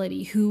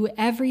responsibility, who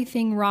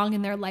everything wrong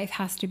in their life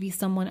has to be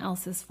someone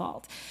else's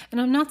fault. And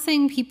I'm not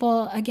saying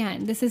people,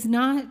 again, this is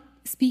not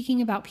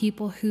speaking about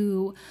people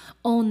who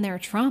own their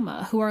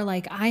trauma, who are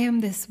like, I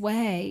am this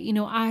way, you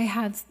know, I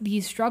have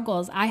these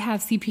struggles, I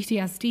have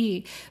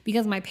CPTSD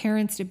because my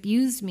parents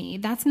abused me.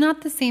 That's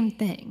not the same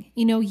thing.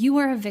 You know, you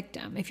are a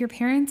victim. If your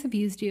parents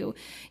abused you,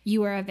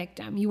 you are a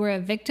victim. You were a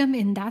victim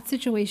in that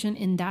situation,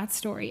 in that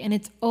story, and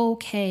it's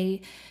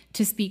okay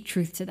to speak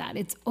truth to that.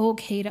 It's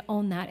okay to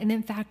own that. And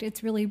in fact,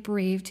 it's really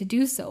brave to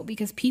do so,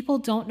 because people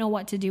don't know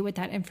what to do with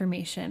that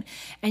information.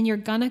 And you're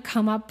gonna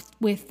come up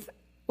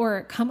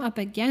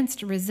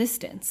against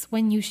resistance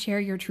when you share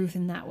your truth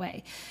in that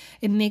way.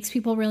 It makes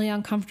people really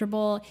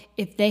uncomfortable.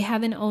 If they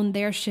haven't owned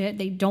their shit,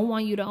 they don't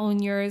want you to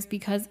own yours,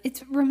 because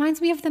it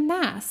reminds me of the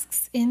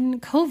masks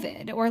in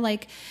COVID, or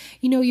like,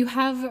 you know, you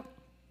have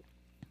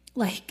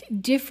like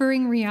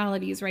differing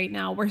realities right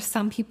now where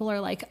some people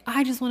are like,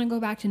 I just want to go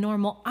back to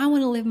normal. I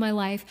want to live my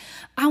life.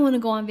 I want to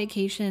go on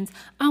vacations.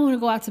 I want to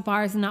go out to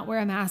bars and not wear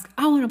a mask.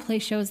 I want to play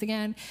shows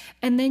again.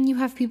 And then you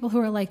have people who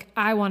are like,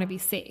 I want to be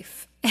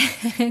safe.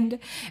 And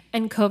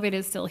COVID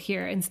is still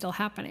here and still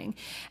happening.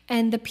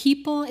 And the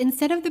people,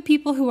 instead of the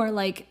people who are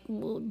like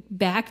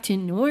back to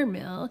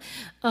normal,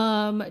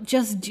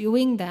 just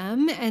doing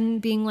them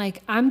and being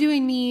like, I'm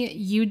doing me,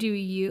 you do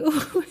you,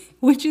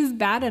 which is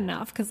bad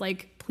enough. Cause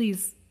like,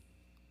 please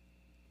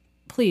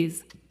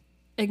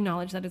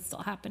acknowledge that it's still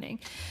happening.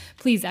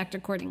 Please act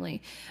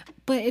accordingly.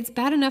 But it's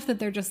bad enough that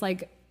they're just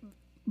like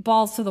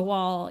balls to the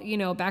wall, you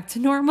know, back to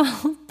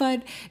normal.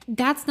 But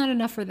that's not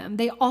enough for them.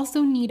 They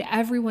also need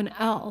everyone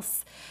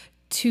else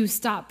to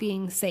stop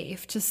being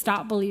safe, to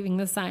stop believing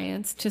the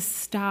science, to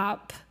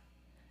stop,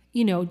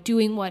 you know,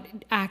 doing what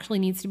actually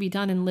needs to be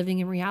done and living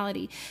in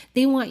reality.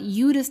 They want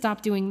you to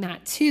stop doing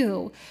that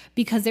too,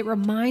 because it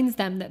reminds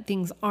them that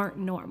things aren't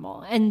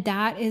normal. And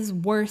that is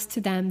worse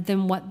to them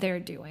than what they're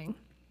doing.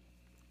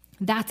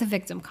 That's a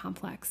victim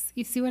complex.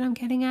 You see what I'm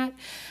getting at?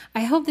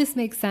 I hope this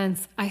makes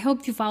sense. I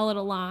hope you followed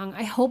along.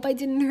 I hope I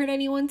didn't hurt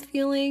anyone's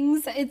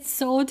feelings. It's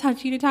so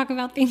touchy to talk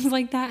about things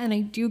like that, and I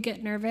do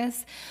get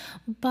nervous.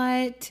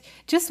 But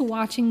just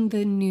watching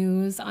the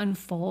news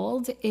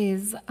unfold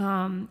is,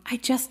 I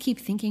just keep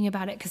thinking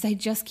about it, because I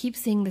just keep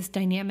seeing this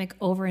dynamic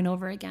over and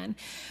over again,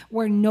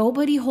 where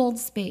nobody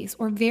holds space,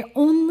 or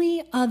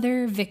only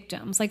other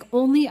victims, like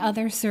only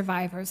other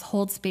survivors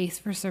hold space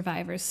for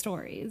survivors'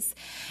 stories.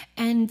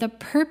 And the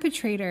perpetrators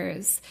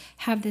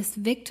have this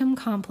victim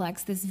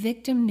complex, this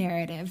victim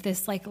narrative,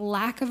 this like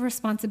lack of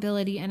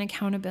responsibility and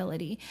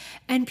accountability,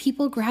 and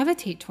people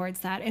gravitate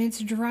towards that, and it's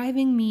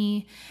driving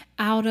me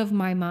out of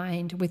my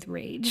mind with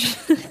rage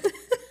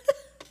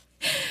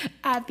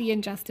at the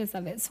injustice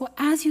of it. So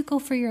as you go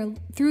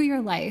through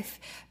your life,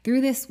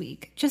 through this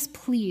week, just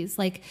please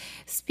like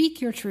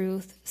speak your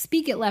truth,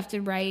 speak it left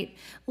and right,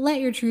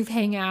 let your truth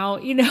hang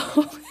out, you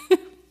know.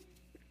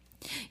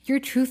 Your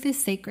truth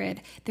is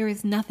sacred. There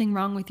is nothing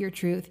wrong with your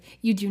truth.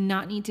 You do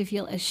not need to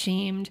feel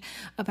ashamed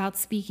about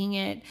speaking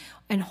it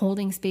and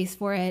holding space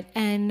for it.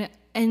 And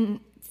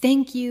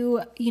thank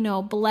you, you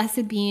know,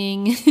 blessed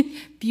being,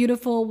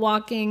 beautiful,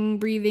 walking,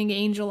 breathing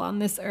angel on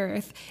this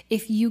earth,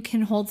 if you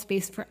can hold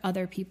space for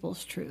other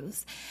people's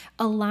truths.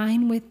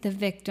 Align with the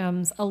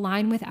victims,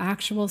 align with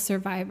actual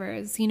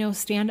survivors, you know,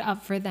 stand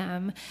up for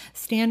them,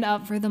 stand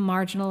up for the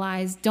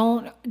marginalized.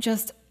 Don't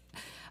just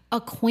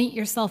acquaint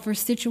yourself or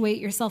situate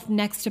yourself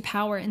next to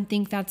power and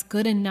think that's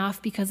good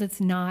enough, because it's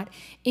not.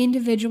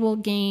 Individual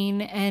gain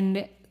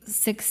and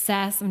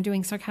success, I'm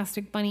doing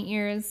sarcastic bunny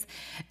ears,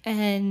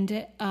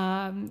 and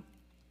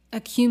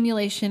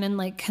accumulation and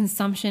like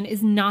consumption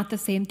is not the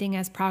same thing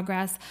as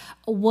progress.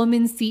 A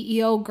woman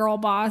CEO, girl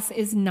boss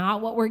is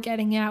not what we're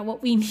getting at.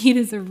 What we need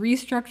is a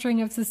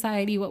restructuring of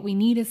society. What we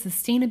need is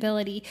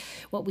sustainability.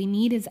 What we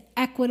need is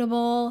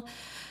equitable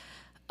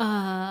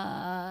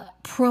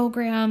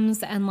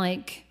programs and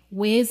like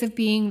ways of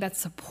being that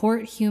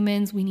support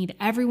humans. We need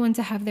everyone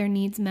to have their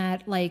needs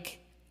met. Like,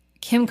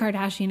 Kim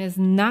Kardashian is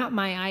not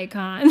my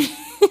icon.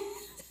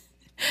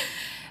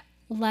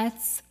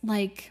 Let's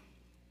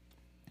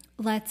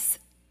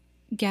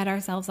get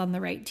ourselves on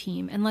the right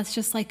team. And let's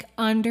just like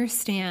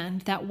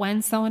understand that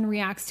when someone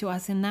reacts to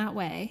us in that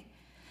way,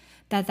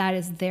 that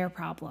is their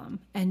problem,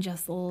 and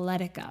just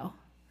let it go.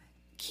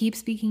 Keep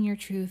speaking your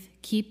truth.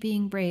 Keep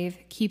being brave.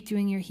 Keep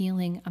doing your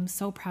healing. I'm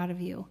so proud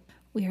of you.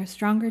 We are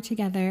stronger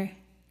together.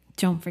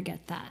 Don't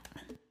forget that.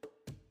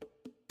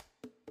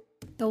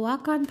 The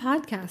Walk On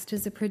Podcast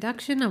is a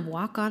production of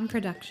Walk On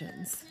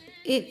Productions.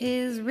 It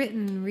is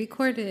written,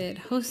 recorded,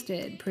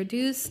 hosted,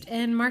 produced,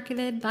 and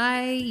marketed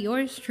by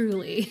yours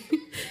truly.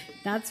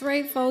 That's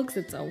right, folks.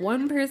 It's a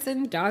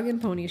one-person dog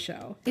and pony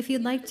show. If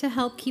you'd like to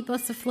help keep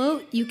us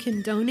afloat, you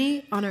can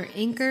donate on our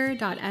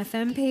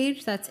anchor.fm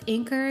page. That's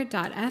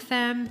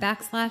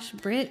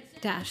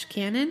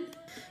anchor.fm/Brit-Cannon.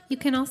 You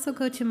can also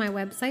go to my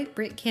website,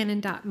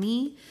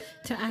 britcannon.me,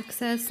 to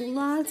access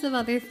lots of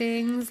other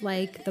things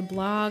like the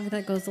blog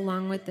that goes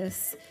along with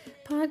this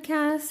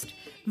podcast,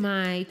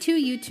 my 2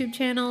 YouTube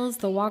channels,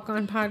 the Walk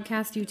On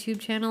Podcast YouTube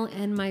channel,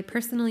 and my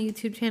personal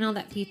YouTube channel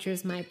that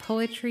features my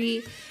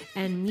poetry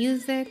and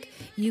music.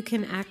 You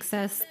can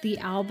access the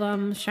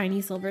album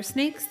Shiny Silver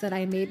Snakes that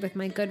I made with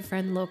my good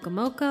friend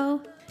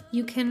Locomoco.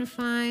 You can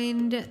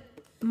find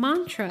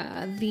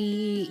Mantra,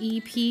 the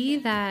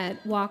EP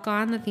that Walk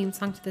On, the theme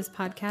song to this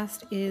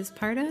podcast, is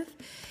part of.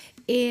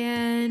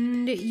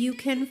 And you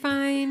can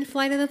find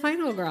Fly to the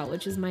Final Girl,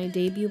 which is my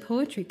debut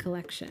poetry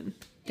collection.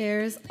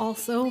 There's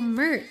also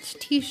merch,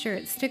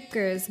 t-shirts,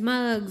 stickers,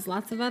 mugs,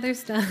 lots of other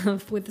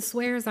stuff with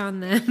swears on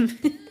them.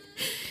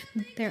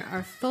 There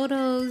are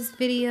photos,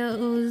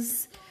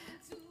 videos,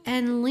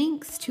 and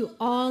links to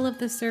all of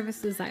the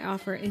services I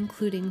offer,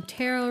 including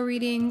tarot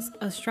readings,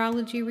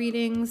 astrology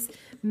readings,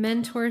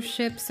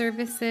 mentorship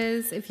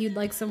services if you'd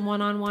like some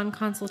one-on-one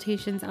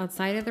consultations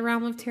outside of the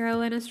realm of tarot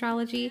and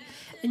astrology.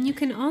 And you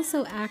can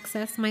also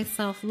access my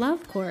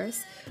self-love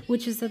course,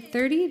 which is a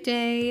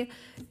 30-day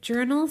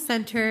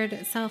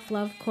journal-centered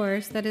self-love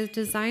course that is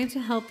designed to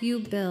help you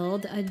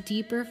build a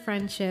deeper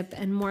friendship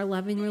and more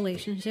loving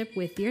relationship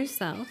with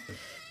yourself.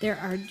 There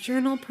are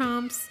journal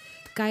prompts,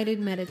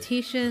 guided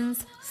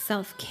meditations,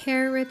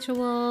 self-care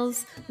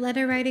rituals,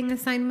 letter writing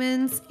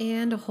assignments,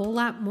 and a whole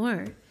lot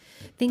more.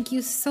 Thank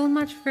you so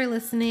much for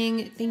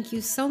listening. Thank you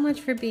so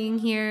much for being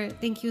here.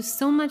 Thank you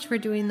so much for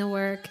doing the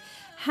work.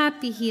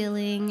 Happy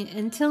healing.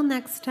 Until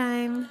next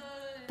time.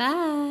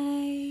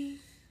 Bye.